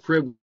how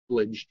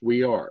privileged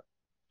we are.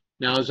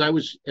 Now, as I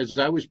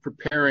was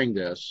preparing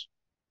this,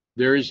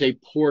 there is a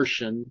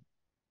portion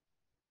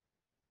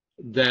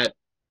that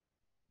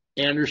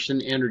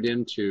Anderson entered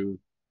into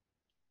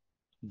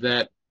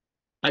that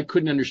I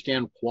couldn't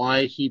understand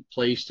why he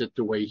placed it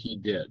the way he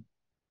did.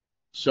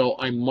 So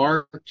I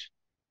marked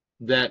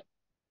that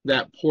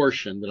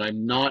portion that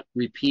I'm not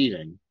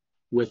repeating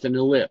with an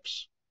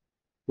ellipse.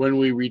 When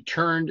we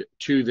returned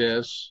to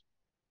this,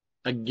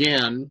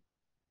 again,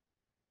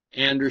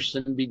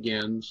 Anderson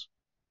begins,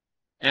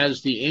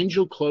 as the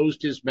angel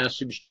closed his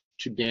message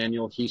to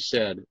Daniel, he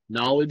said,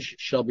 knowledge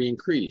shall be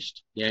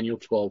increased, Daniel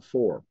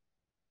 12:4.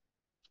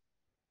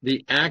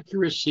 The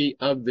accuracy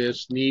of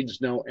this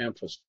needs no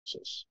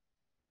emphasis.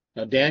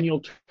 Now,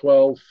 Daniel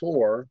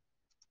 12:4,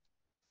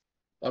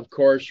 of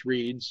course,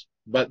 reads,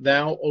 but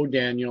thou, O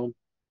Daniel,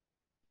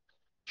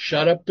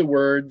 shut up the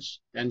words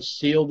and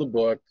seal the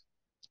book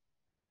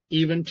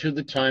even to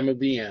the time of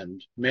the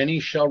end. Many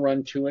shall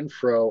run to and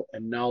fro,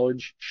 and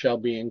knowledge shall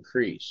be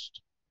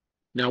increased.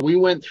 Now, we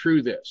went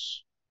through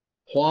this.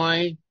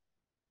 Why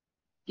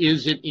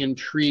is it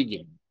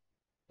intriguing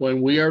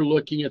when we are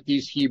looking at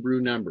these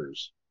Hebrew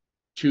numbers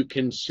to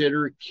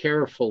consider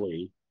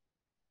carefully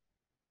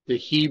the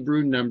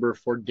Hebrew number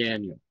for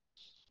Daniel?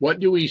 What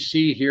do we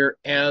see here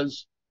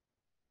as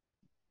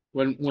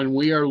when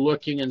we are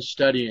looking and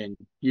studying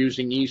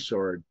using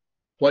eSword?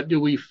 What do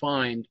we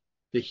find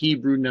the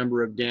Hebrew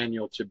number of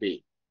Daniel to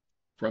be?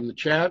 From the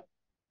chat,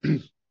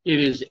 it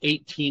is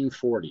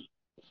 1840.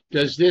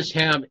 Does this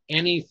have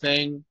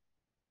anything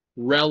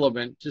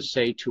relevant to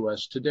say to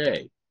us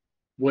today?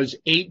 Was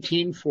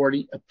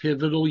 1840 a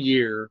pivotal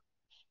year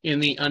in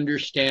the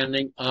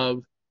understanding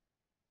of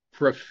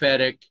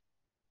prophetic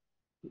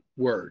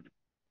word?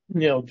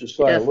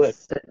 Josiah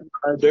Licht.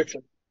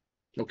 Prediction.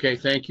 Okay,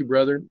 thank you,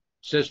 brother.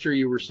 Sister,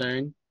 you were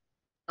saying?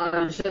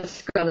 I was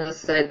just going to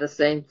say the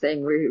same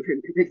thing,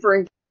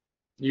 referring to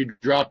You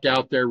dropped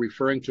out there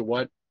referring to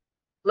what?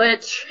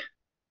 Lich.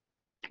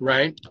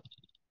 Right.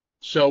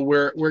 So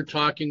we're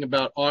talking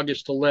about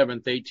August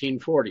 11th,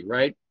 1840,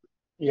 right?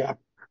 Yeah.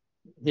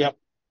 Yep.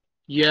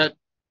 Yet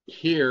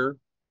here,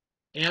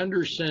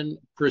 Anderson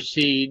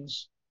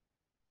proceeds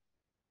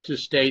to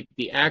state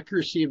the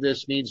accuracy of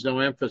this needs no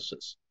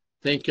emphasis.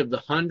 Think of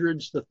the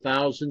hundreds, the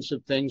thousands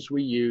of things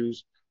we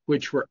use,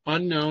 which were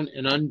unknown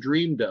and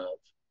undreamed of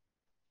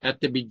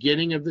at the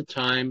beginning of the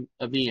time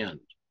of the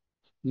end.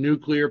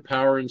 Nuclear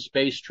power and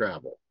space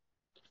travel.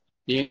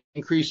 The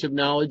increase of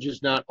knowledge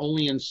is not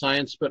only in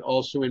science, but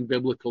also in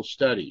biblical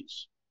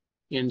studies.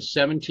 In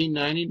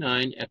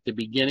 1799, at the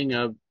beginning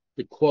of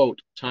the, quote,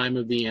 time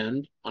of the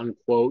end,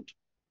 unquote,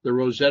 the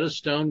Rosetta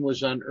Stone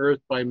was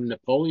unearthed by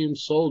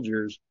Napoleon's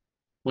soldiers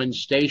when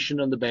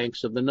stationed on the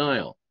banks of the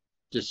Nile.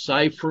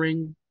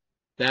 Deciphering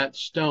that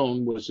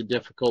stone was a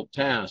difficult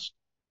task,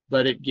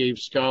 but it gave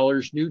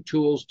scholars new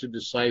tools to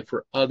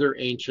decipher other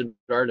ancient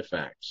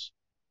artifacts.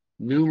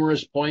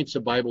 Numerous points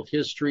of Bible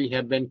history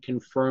have been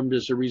confirmed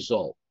as a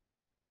result.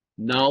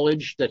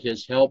 Knowledge that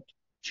has helped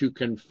to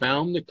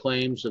confound the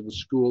claims of the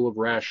school of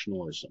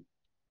rationalism.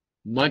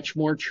 Much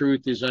more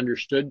truth is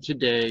understood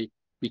today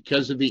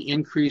because of the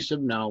increase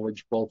of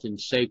knowledge both in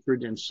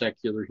sacred and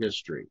secular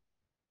history.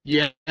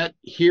 Yet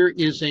here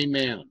is a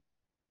man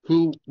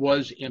who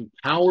was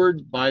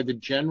empowered by the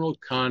General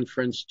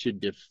Conference to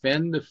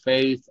defend the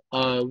faith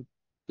of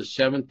the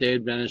Seventh-day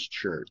Adventist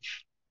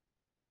Church.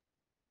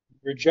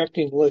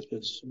 Rejecting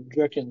Lich's.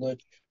 Rejecting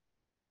Lich.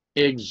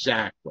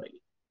 Exactly.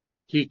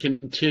 He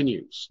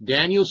continues.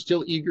 Daniel,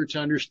 still eager to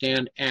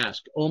understand,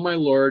 asked, O my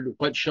Lord,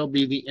 what shall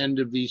be the end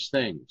of these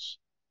things?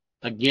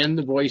 Again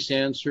the voice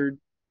answered,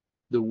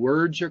 the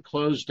words are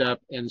closed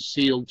up and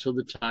sealed till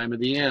the time of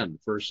the end,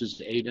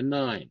 verses 8 and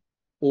 9,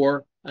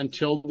 or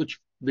until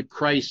the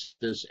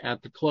crisis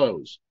at the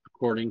close,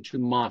 according to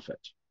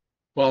Moffat.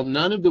 While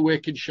none of the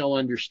wicked shall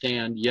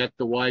understand, yet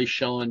the wise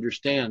shall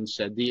understand,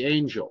 said the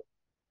angel.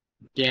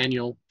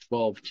 Daniel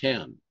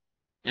 12:10.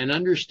 And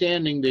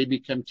understanding they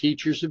become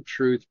teachers of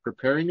truth,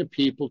 preparing a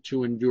people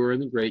to endure in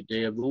the great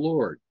day of the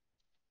Lord.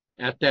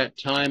 At that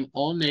time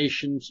all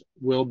nations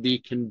will be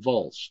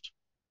convulsed,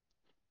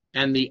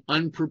 and the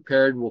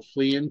unprepared will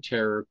flee in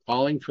terror,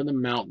 calling for the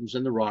mountains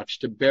and the rocks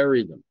to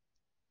bury them.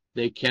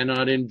 They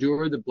cannot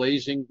endure the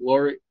blazing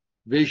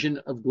vision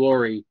of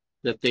glory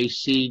that they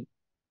see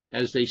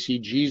as they see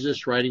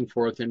Jesus riding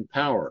forth in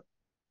power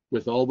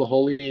with all the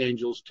holy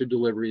angels to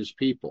deliver his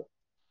people.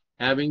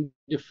 Having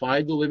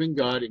defied the living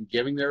God and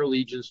giving their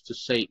allegiance to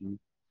Satan,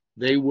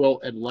 they will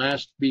at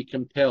last be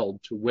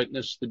compelled to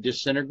witness the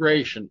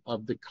disintegration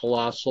of the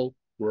colossal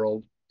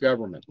world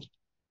government.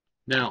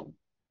 Now,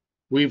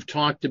 we've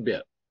talked a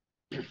bit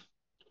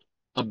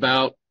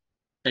about,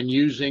 and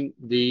using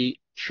the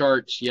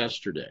charts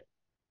yesterday,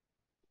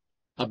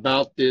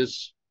 about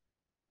this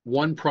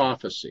one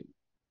prophecy.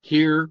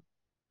 Here,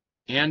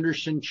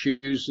 Anderson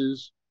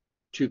chooses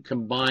to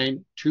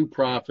combine two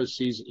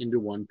prophecies into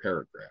one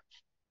paragraph.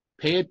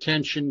 Pay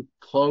attention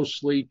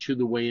closely to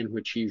the way in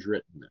which he's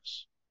written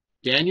this.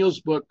 Daniel's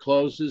book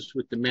closes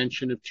with the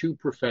mention of two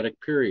prophetic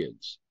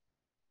periods,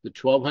 the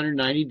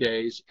 1290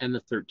 days and the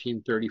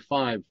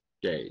 1335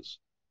 days.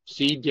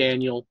 See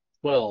Daniel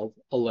 12,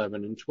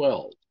 11, and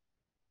 12.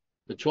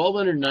 The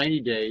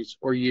 1290 days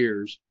or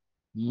years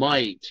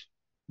might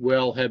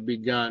well have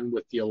begun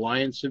with the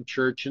alliance of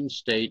church and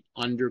state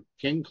under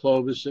King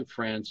Clovis of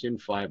France in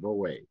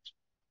 508.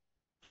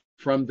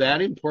 From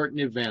that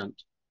important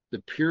event, the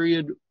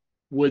period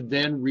would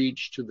then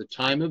reach to the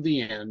time of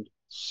the end,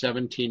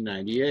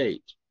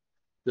 1798.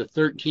 The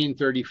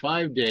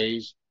 1335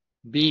 days,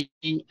 being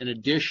an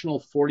additional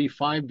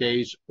 45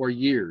 days or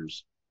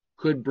years,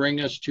 could bring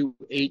us to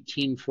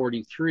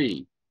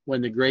 1843,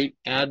 when the Great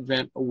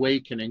Advent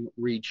Awakening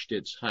reached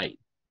its height.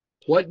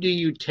 What do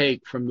you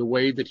take from the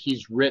way that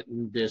he's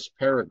written this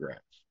paragraph?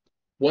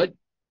 What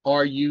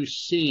are you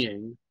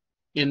seeing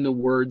in the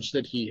words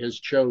that he has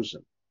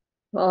chosen?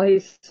 Well,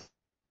 he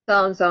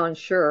sounds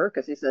unsure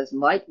because he says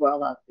might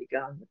well have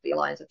begun with the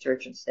alliance of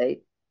church and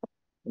state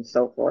and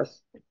so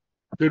forth.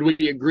 Could we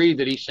agree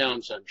that he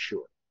sounds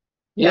unsure?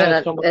 Yeah,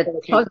 it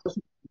puzzles,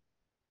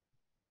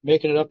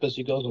 making it up as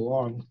he goes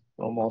along,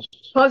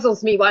 almost.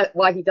 puzzles me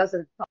why he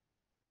doesn't.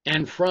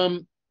 And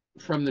from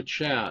the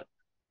chat,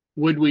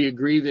 would we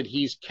agree that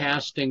he's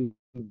casting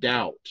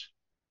doubt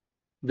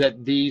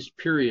that these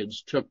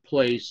periods took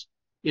place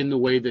in the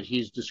way that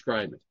he's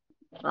describing?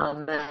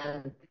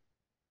 Amen.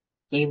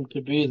 Seemed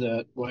to be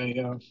that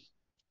way.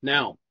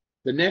 Now,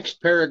 the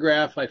next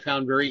paragraph I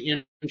found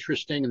very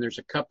interesting, and there's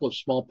a couple of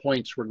small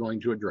points we're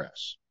going to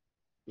address.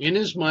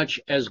 Inasmuch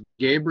as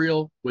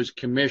Gabriel was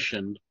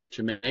commissioned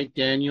to make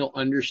Daniel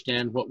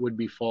understand what would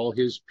befall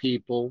his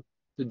people,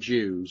 the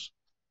Jews,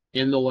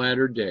 in the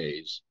latter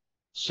days,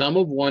 some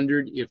have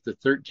wondered if the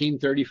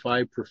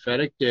 1335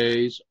 prophetic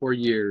days or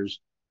years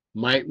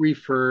might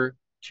refer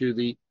to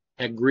the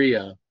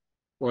Hegria,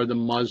 or the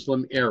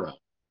Muslim era,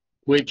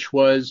 which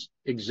was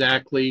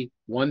exactly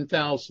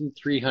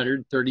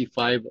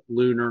 1,335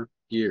 lunar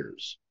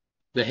years.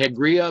 The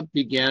Hegria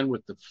began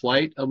with the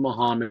flight of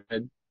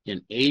Muhammad in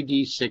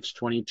AD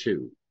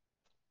 622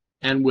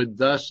 and would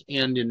thus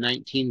end in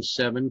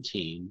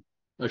 1917,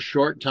 a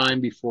short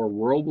time before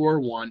World War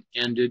I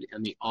ended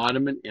and the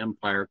Ottoman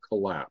Empire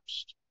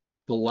collapsed.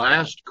 The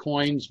last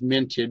coins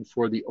minted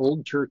for the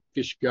old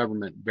Turkish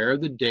government bear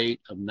the date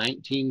of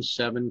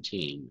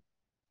 1917,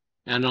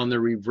 and on the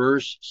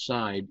reverse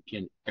side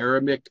in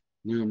Arabic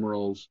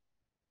numerals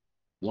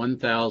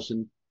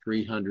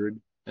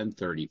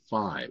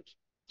 1,335.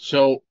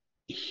 So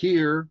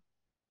here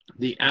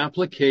the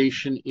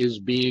application is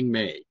being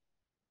made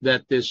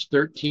that this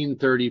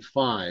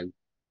 1335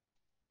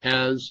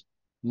 has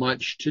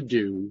much to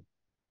do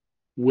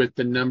with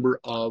the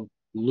number of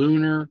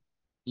lunar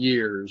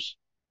years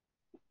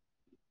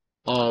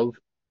of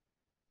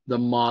the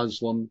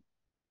Muslim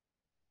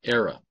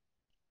era.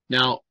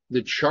 Now,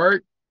 the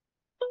chart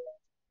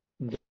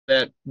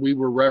that we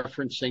were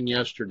referencing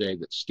yesterday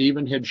that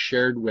Stephen had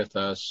shared with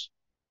us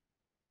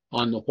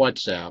on the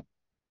WhatsApp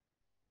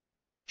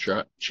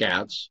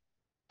chats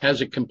has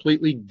a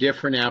completely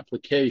different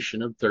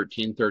application of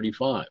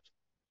 1335.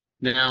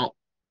 Now,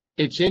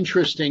 it's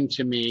interesting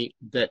to me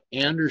that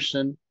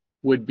Anderson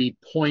would be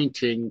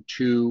pointing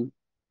to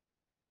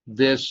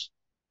this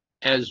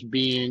as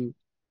being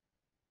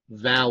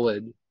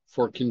valid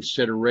for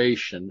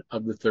consideration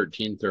of the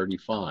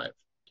 1335.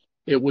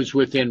 It was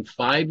within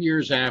 5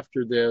 years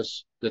after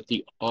this that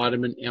the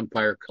Ottoman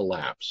Empire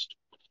collapsed,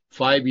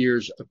 5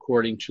 years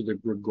according to the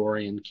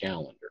Gregorian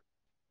calendar.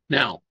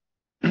 Now,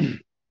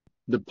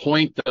 the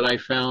point that I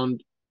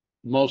found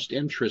most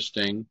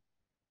interesting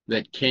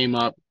that came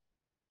up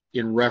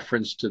in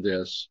reference to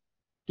this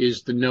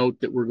is the note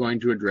that we're going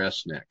to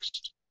address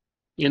next.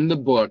 In the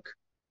book,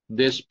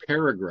 this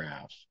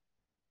paragraph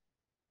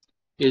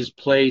is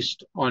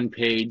placed on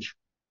page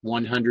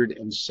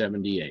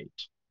 178.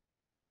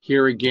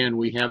 Here again,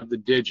 we have the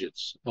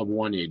digits of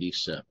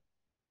 187.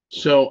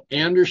 So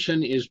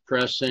Anderson is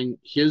pressing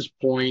his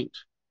point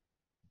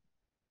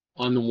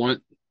on the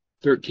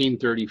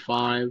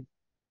 1335.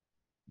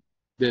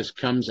 This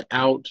comes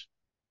out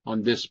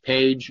on this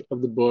page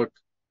of the book.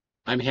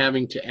 I'm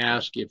having to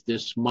ask if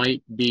this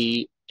might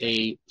be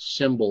a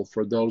symbol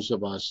for those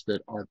of us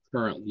that are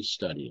currently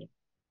studying.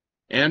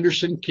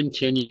 Anderson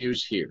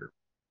continues here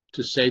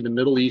to say the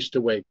Middle East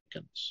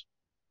awakens.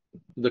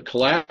 The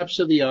collapse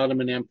of the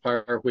Ottoman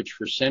Empire, which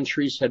for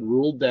centuries had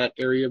ruled that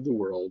area of the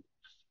world,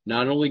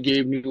 not only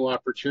gave new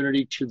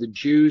opportunity to the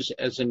Jews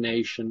as a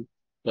nation,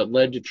 but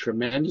led to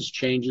tremendous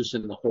changes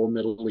in the whole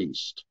Middle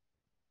East.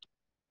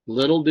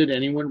 Little did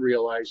anyone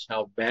realize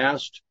how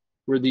vast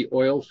were the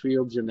oil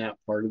fields in that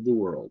part of the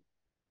world.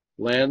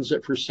 Lands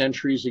that for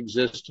centuries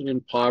existed in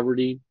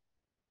poverty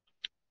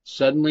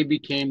suddenly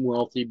became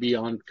wealthy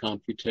beyond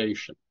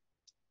computation,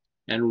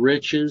 and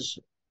riches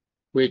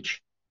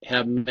which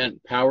have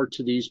meant power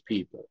to these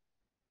people.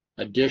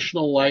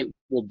 Additional light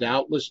will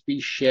doubtless be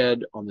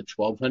shed on the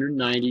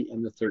 1290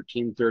 and the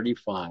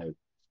 1335,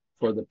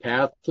 for the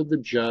path of the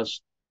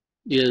just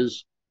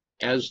is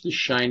as the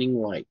shining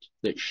light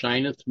that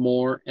shineth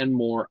more and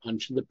more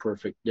unto the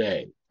perfect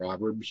day.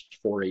 Proverbs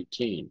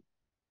 4:18.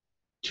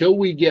 Till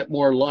we get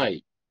more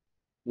light,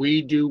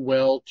 we do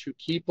well to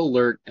keep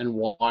alert and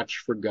watch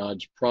for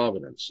God's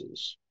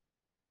providences.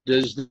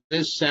 Does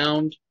this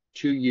sound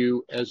to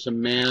you as a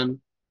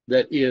man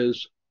that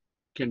is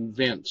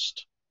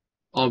convinced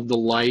of the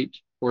light,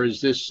 or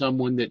is this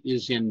someone that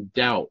is in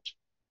doubt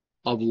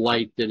of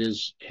light that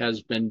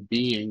has been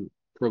being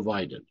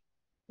provided?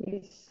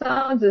 He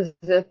sounds as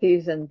if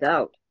he's in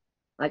doubt.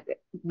 Like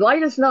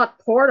light is not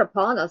poured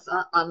upon us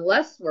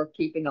unless we're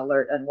keeping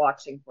alert and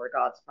watching for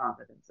God's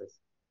providences.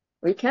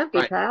 We can't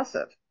be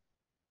passive.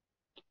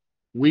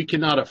 We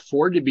cannot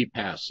afford to be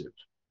passive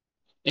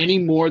any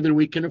more than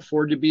we can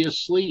afford to be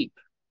asleep.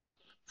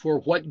 For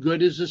what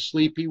good is a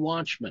sleepy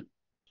watchman?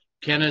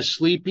 Can a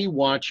sleepy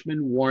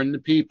watchman warn the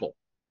people?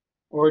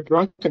 Or a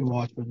drunken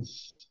watchman.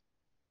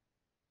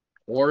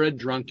 Or a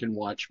drunken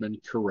watchman,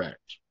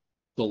 correct.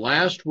 The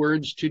last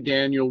words to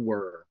Daniel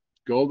were,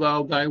 Go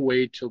thou thy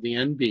way till the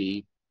end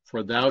be,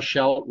 for thou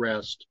shalt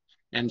rest,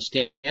 and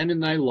stand in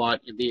thy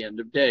lot in the end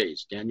of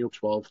days. Daniel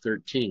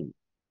 12:13.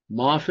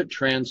 Moffat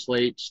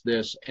translates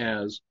this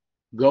as,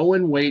 go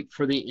and wait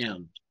for the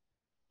end.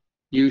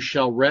 You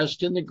shall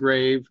rest in the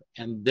grave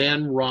and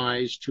then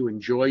rise to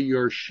enjoy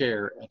your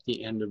share at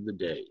the end of the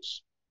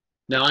days.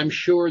 Now, I'm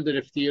sure that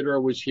if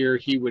Theodore was here,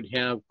 he would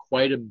have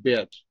quite a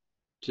bit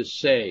to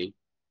say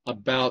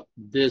about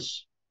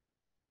this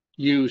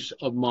use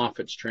of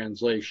Moffat's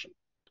translation,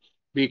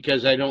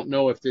 because I don't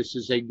know if this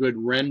is a good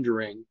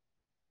rendering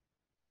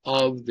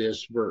of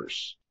this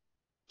verse.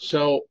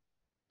 So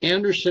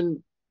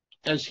Anderson,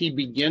 as he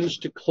begins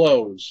to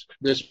close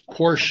this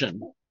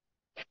portion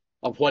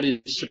of what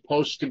is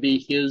supposed to be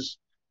his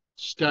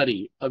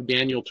study of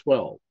Daniel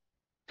 12,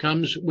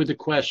 comes with a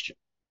question.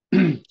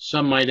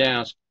 Some might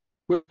ask,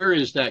 where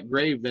is that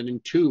grave that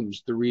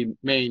entombs the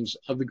remains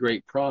of the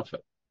great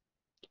prophet?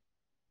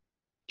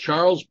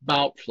 Charles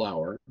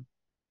Boutflower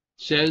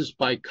says,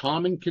 by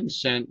common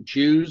consent,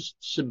 Jews,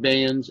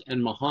 Sabaeans,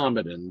 and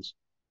Mohammedans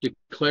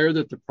declare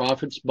that the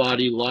prophet's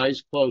body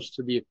lies close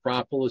to the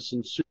Acropolis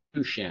in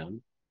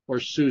Shushan, or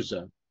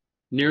Susa,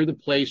 near the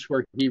place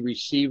where he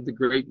received the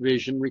great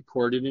vision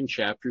recorded in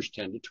chapters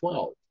 10 to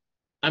 12.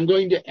 I'm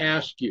going to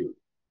ask you,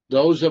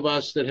 those of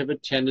us that have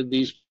attended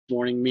these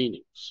morning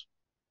meetings,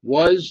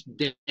 was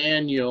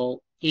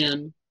Daniel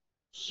in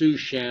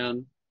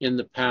Shushan in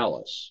the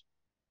palace,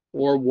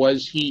 or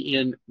was he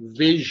in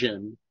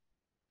vision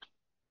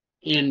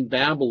in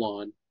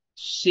Babylon,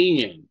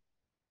 seeing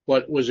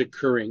what was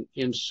occurring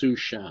in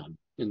Shushan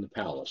in the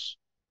palace?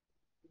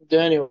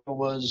 Daniel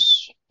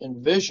was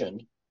in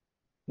vision.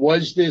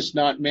 Was this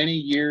not many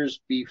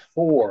years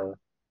before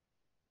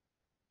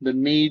the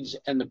Medes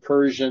and the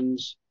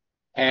Persians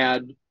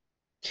had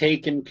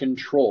taken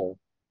control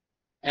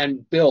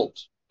and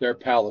built their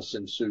palace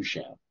in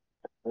Shushan?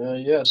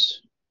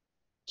 Yes.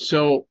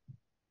 So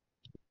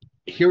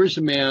here is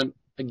a man,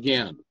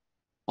 again,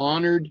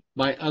 honored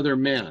by other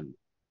men,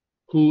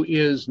 who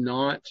is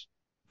not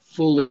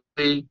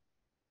fully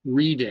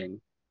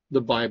reading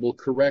the Bible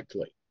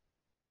correctly.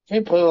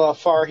 Can't believe how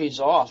far he's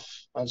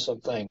off on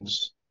some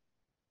things.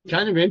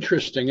 Kind of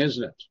interesting,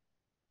 isn't it?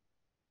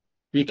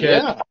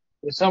 Because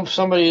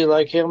somebody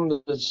like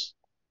him that's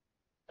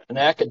an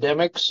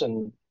academics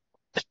and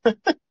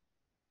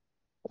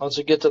wants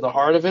to get to the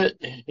heart of it,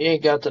 he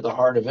ain't got to the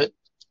heart of it.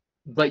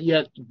 But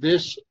yet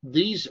these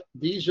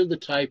are the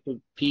type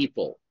of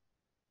people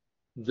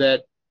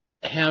that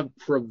have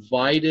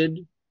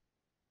provided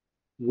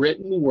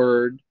written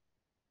word,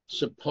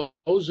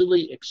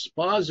 supposedly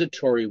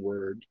expository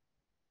word,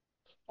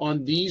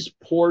 on these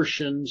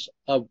portions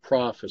of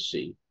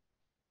prophecy,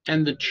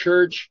 and the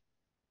church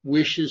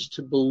wishes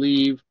to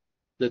believe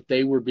that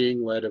they were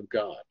being led of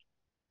God.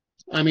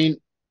 I mean,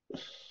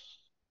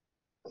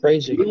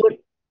 crazy.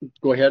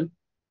 Go ahead.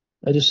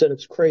 I just said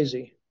it's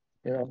crazy.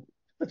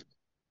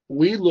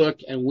 We look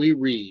and we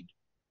read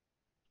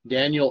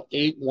Daniel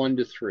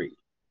 8:1-3,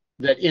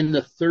 that in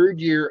the third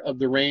year of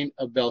the reign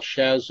of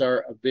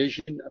Belshazzar, a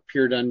vision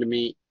appeared unto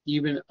me,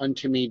 even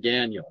unto me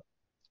Daniel,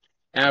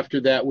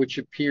 after that which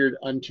appeared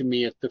unto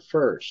me at the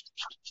first.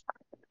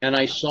 And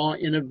I saw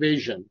in a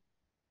vision,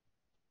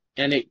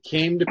 and it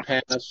came to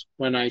pass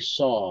when I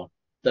saw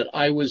that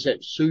I was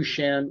at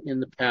Shushan in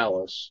the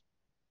palace,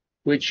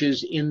 which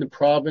is in the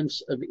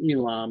province of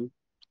Elam,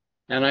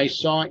 and I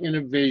saw in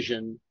a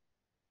vision,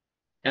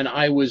 and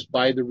I was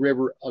by the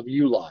river of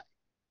Ulai.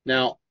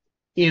 Now,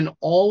 in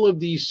all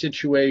of these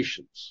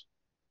situations,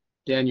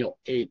 Daniel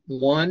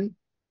 8:1,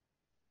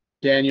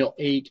 Daniel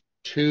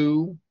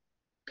 8:2,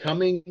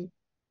 coming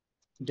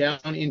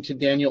down into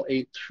Daniel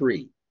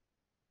 8:3,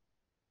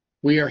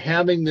 we are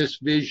having this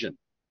vision,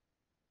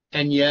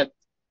 and yet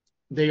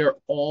they are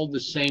all the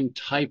same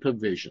type of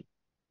vision.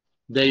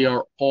 They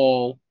are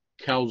all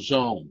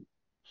calzone.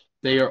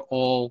 They are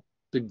all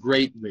the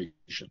great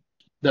vision,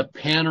 the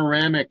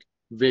panoramic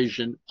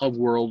vision of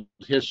world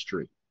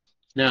history.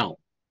 Now,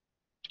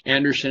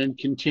 Anderson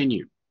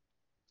continued.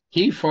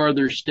 He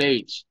farther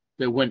states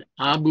that when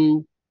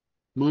Abu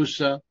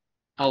Musa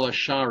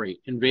al-Ash'ari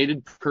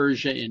invaded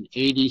Persia in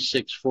AD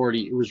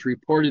 640, it was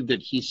reported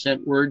that he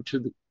sent word to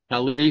the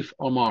Caliph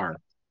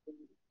Omar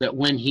that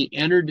when he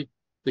entered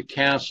the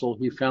castle,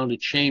 he found a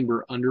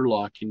chamber under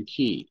lock and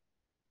key.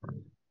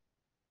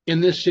 In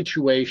this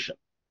situation,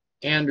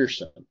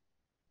 Anderson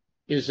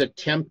is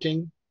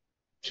attempting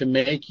to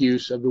make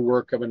use of the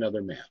work of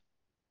another man.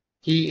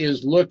 He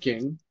is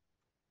looking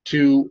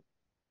to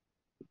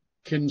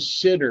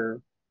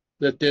consider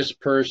that this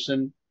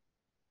person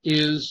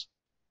is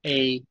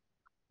a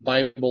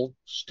Bible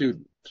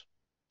student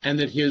and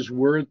that his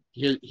work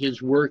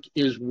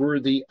is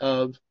worthy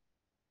of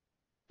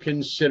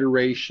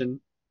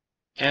consideration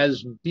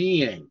as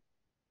being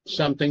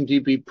something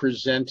to be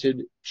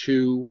presented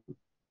to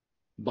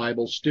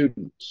Bible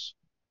students.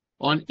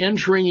 On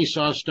entering, he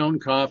saw a stone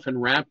coffin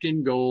wrapped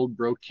in gold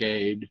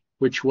brocade,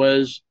 which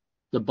was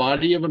the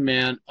body of a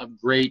man of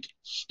great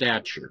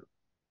stature.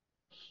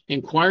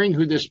 Inquiring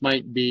who this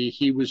might be,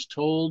 he was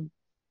told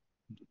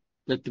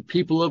that the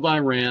people of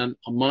Iran,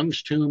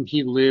 amongst whom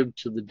he lived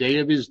to the day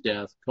of his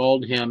death,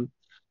 called him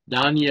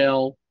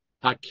Daniel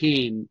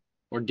Hakim,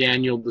 or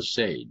Daniel the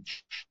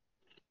Sage.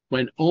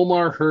 When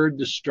Omar heard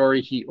the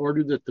story, he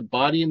ordered that the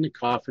body in the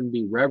coffin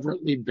be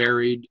reverently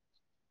buried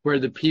where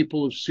the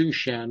people of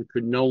Shushan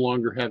could no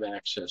longer have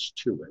access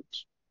to it.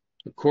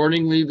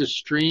 Accordingly, the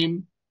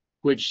stream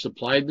which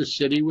supplied the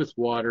city with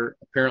water,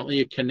 apparently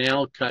a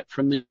canal cut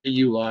from the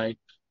Ulai,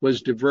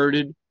 was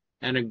diverted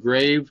and a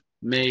grave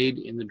made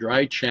in the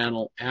dry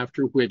channel,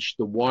 after which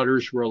the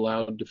waters were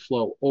allowed to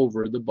flow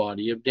over the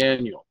body of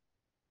Daniel.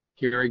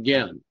 Here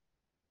again,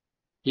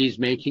 he's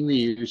making the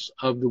use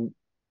of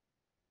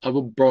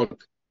a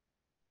book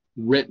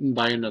written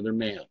by another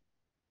man,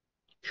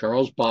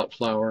 Charles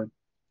Botflower,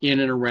 in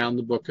and around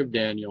the book of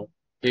Daniel,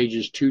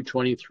 pages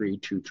 223,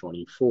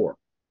 224.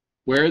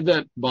 Where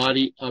the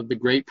body of the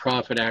great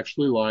prophet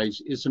actually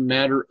lies is a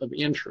matter of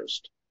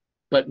interest,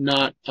 but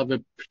not of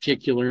a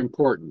particular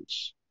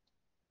importance.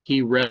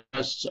 He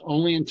rests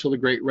only until the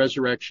great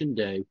resurrection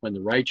day, when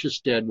the righteous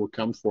dead will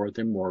come forth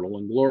immortal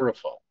and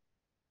glorified.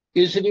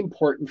 Is it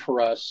important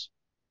for us,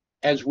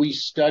 as we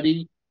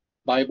study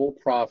Bible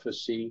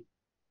prophecy,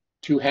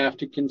 to have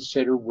to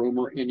consider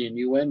rumor and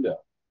innuendo?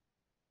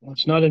 Well,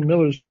 it's not in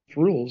Miller's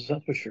rules,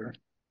 that's for sure.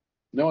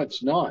 No,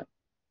 it's not.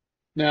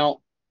 Now,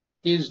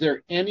 is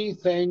there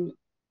anything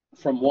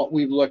from what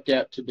we've looked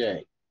at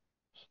today,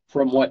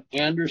 from what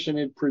Anderson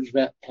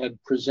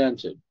had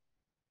presented,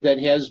 that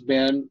has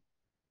been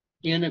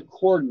in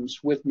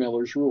accordance with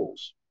Miller's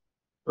rules?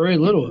 Very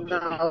little.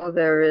 No,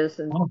 there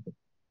isn't.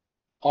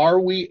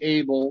 Are we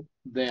able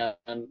then,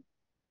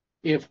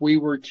 if we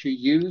were to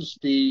use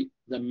the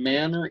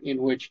manner in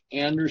which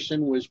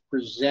Anderson was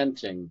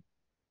presenting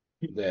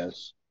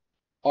this,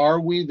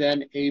 are we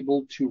then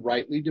able to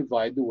rightly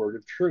divide the word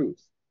of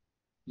truth,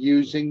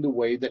 using the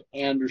way that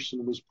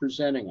Anderson was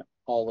presenting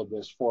all of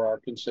this for our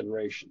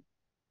consideration?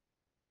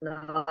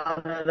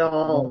 Not at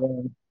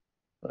all.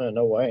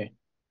 No way.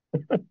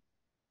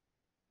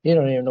 You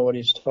don't even know what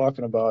he's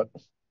talking about.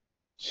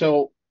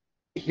 So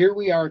here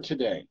we are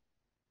today.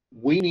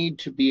 We need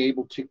to be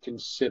able to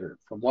consider,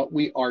 from what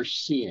we are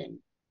seeing,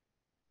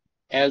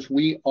 as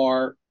we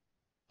are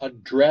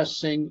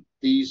addressing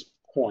these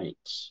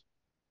points,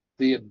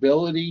 the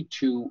ability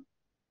to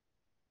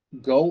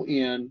go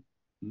in,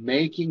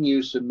 making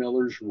use of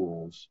Miller's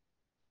rules,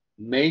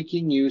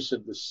 making use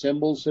of the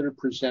symbols that are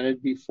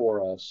presented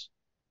before us,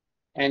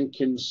 and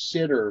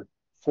consider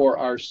for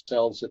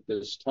ourselves at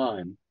this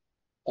time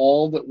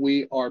all that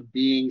we are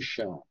being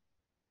shown.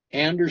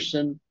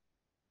 Anderson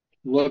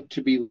looked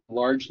to be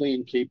largely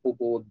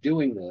incapable of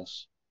doing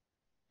this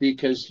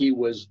because he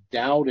was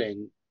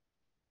doubting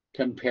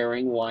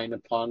comparing line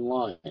upon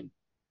line.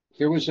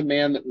 Here was a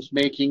man that was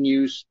making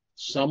use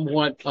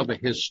somewhat of a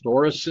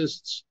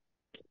historicist's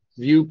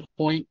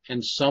viewpoint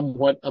and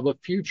somewhat of a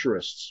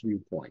futurist's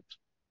viewpoint.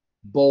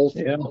 Both,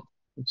 yeah,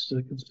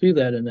 I can see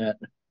that in that.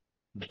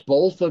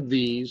 Both of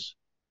these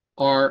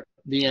are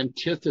the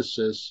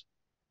antithesis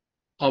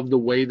of the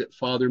way that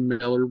Father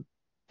Miller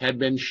had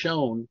been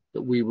shown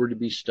that we were to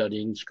be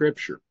studying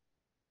Scripture.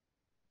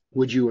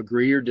 Would you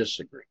agree or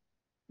disagree?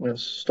 Well,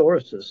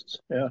 historicists,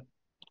 yeah.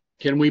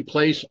 Can we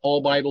place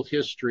all Bible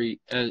history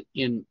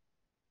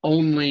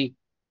only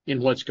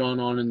in what's gone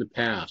on in the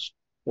past?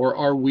 Or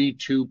are we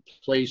to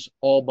place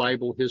all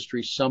Bible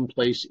history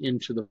someplace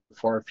into the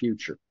far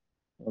future?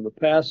 Well, the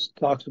past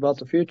talks about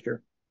the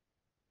future.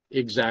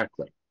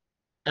 Exactly.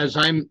 As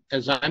I'm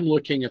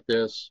looking at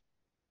this,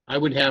 I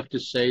would have to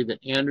say that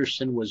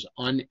Anderson was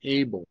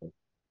unable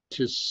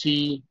to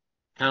see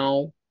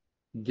how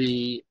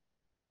the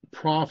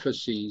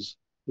prophecies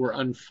were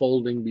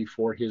unfolding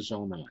before his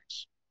own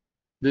eyes.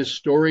 This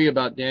story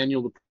about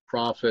Daniel the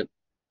prophet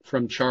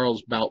from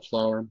Charles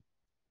Botflower,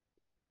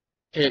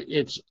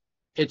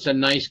 it's a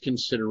nice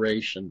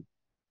consideration,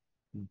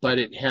 but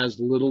it has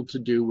little to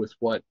do with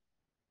what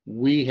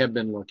we have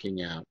been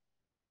looking at.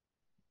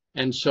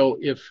 And so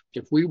if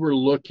we were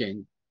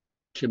looking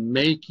to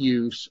make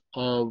use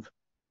of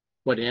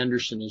what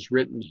Anderson has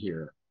written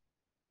here,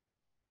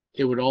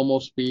 it would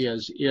almost be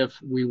as if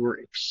we were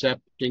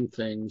accepting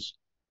things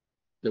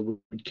that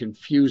would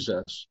confuse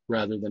us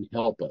rather than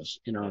help us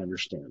in our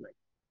understanding.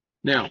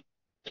 Now,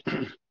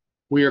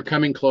 we are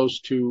coming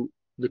close to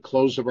the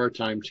close of our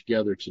time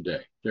together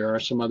today. There are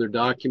some other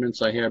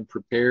documents I have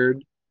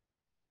prepared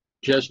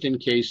just in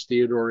case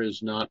Theodore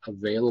is not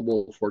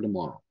available for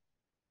tomorrow.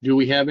 Do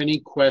we have any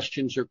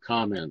questions or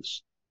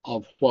comments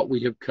of what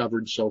we have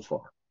covered so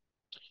far?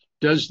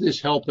 Does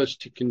this help us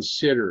to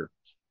consider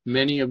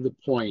many of the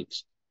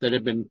points that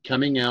have been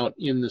coming out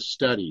in the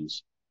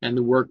studies and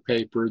the work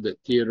paper that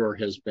Theodore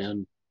has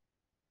been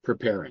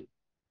preparing?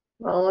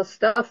 Well, the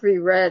stuff we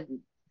read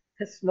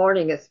this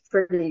morning is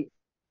pretty.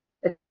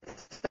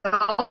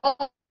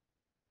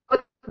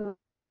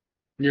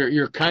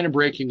 You're kind of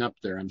breaking up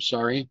there. I'm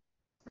sorry.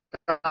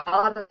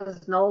 God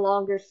is no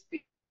longer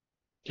speaking.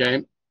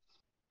 Okay.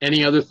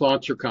 Any other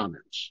thoughts or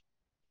comments?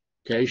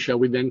 Okay. Shall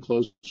we then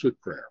close with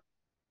prayer?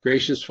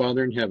 Gracious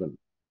Father in heaven,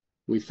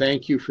 we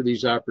thank you for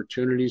these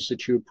opportunities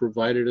that you have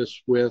provided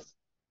us with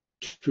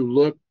to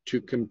look,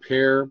 to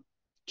compare,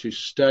 to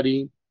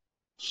study,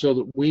 so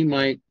that we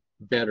might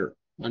better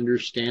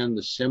understand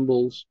the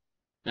symbols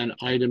and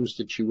items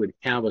that you would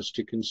have us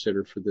to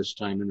consider for this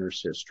time in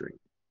Earth's history.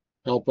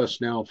 Help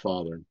us now,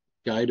 Father.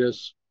 Guide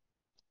us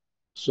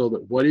so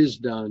that what is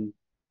done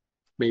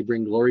may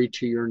bring glory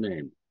to your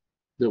name,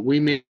 that we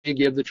may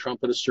give the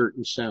trumpet a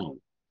certain sound,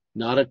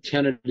 not a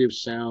tentative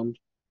sound,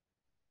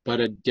 but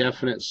a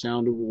definite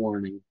sound of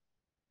warning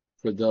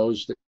for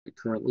those that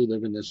currently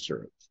live in this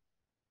earth.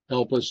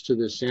 Help us to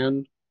this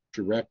end.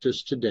 Direct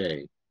us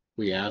today.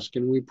 We ask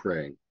and we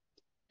pray.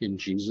 In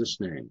Jesus'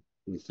 name,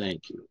 we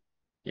thank you.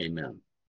 Amen.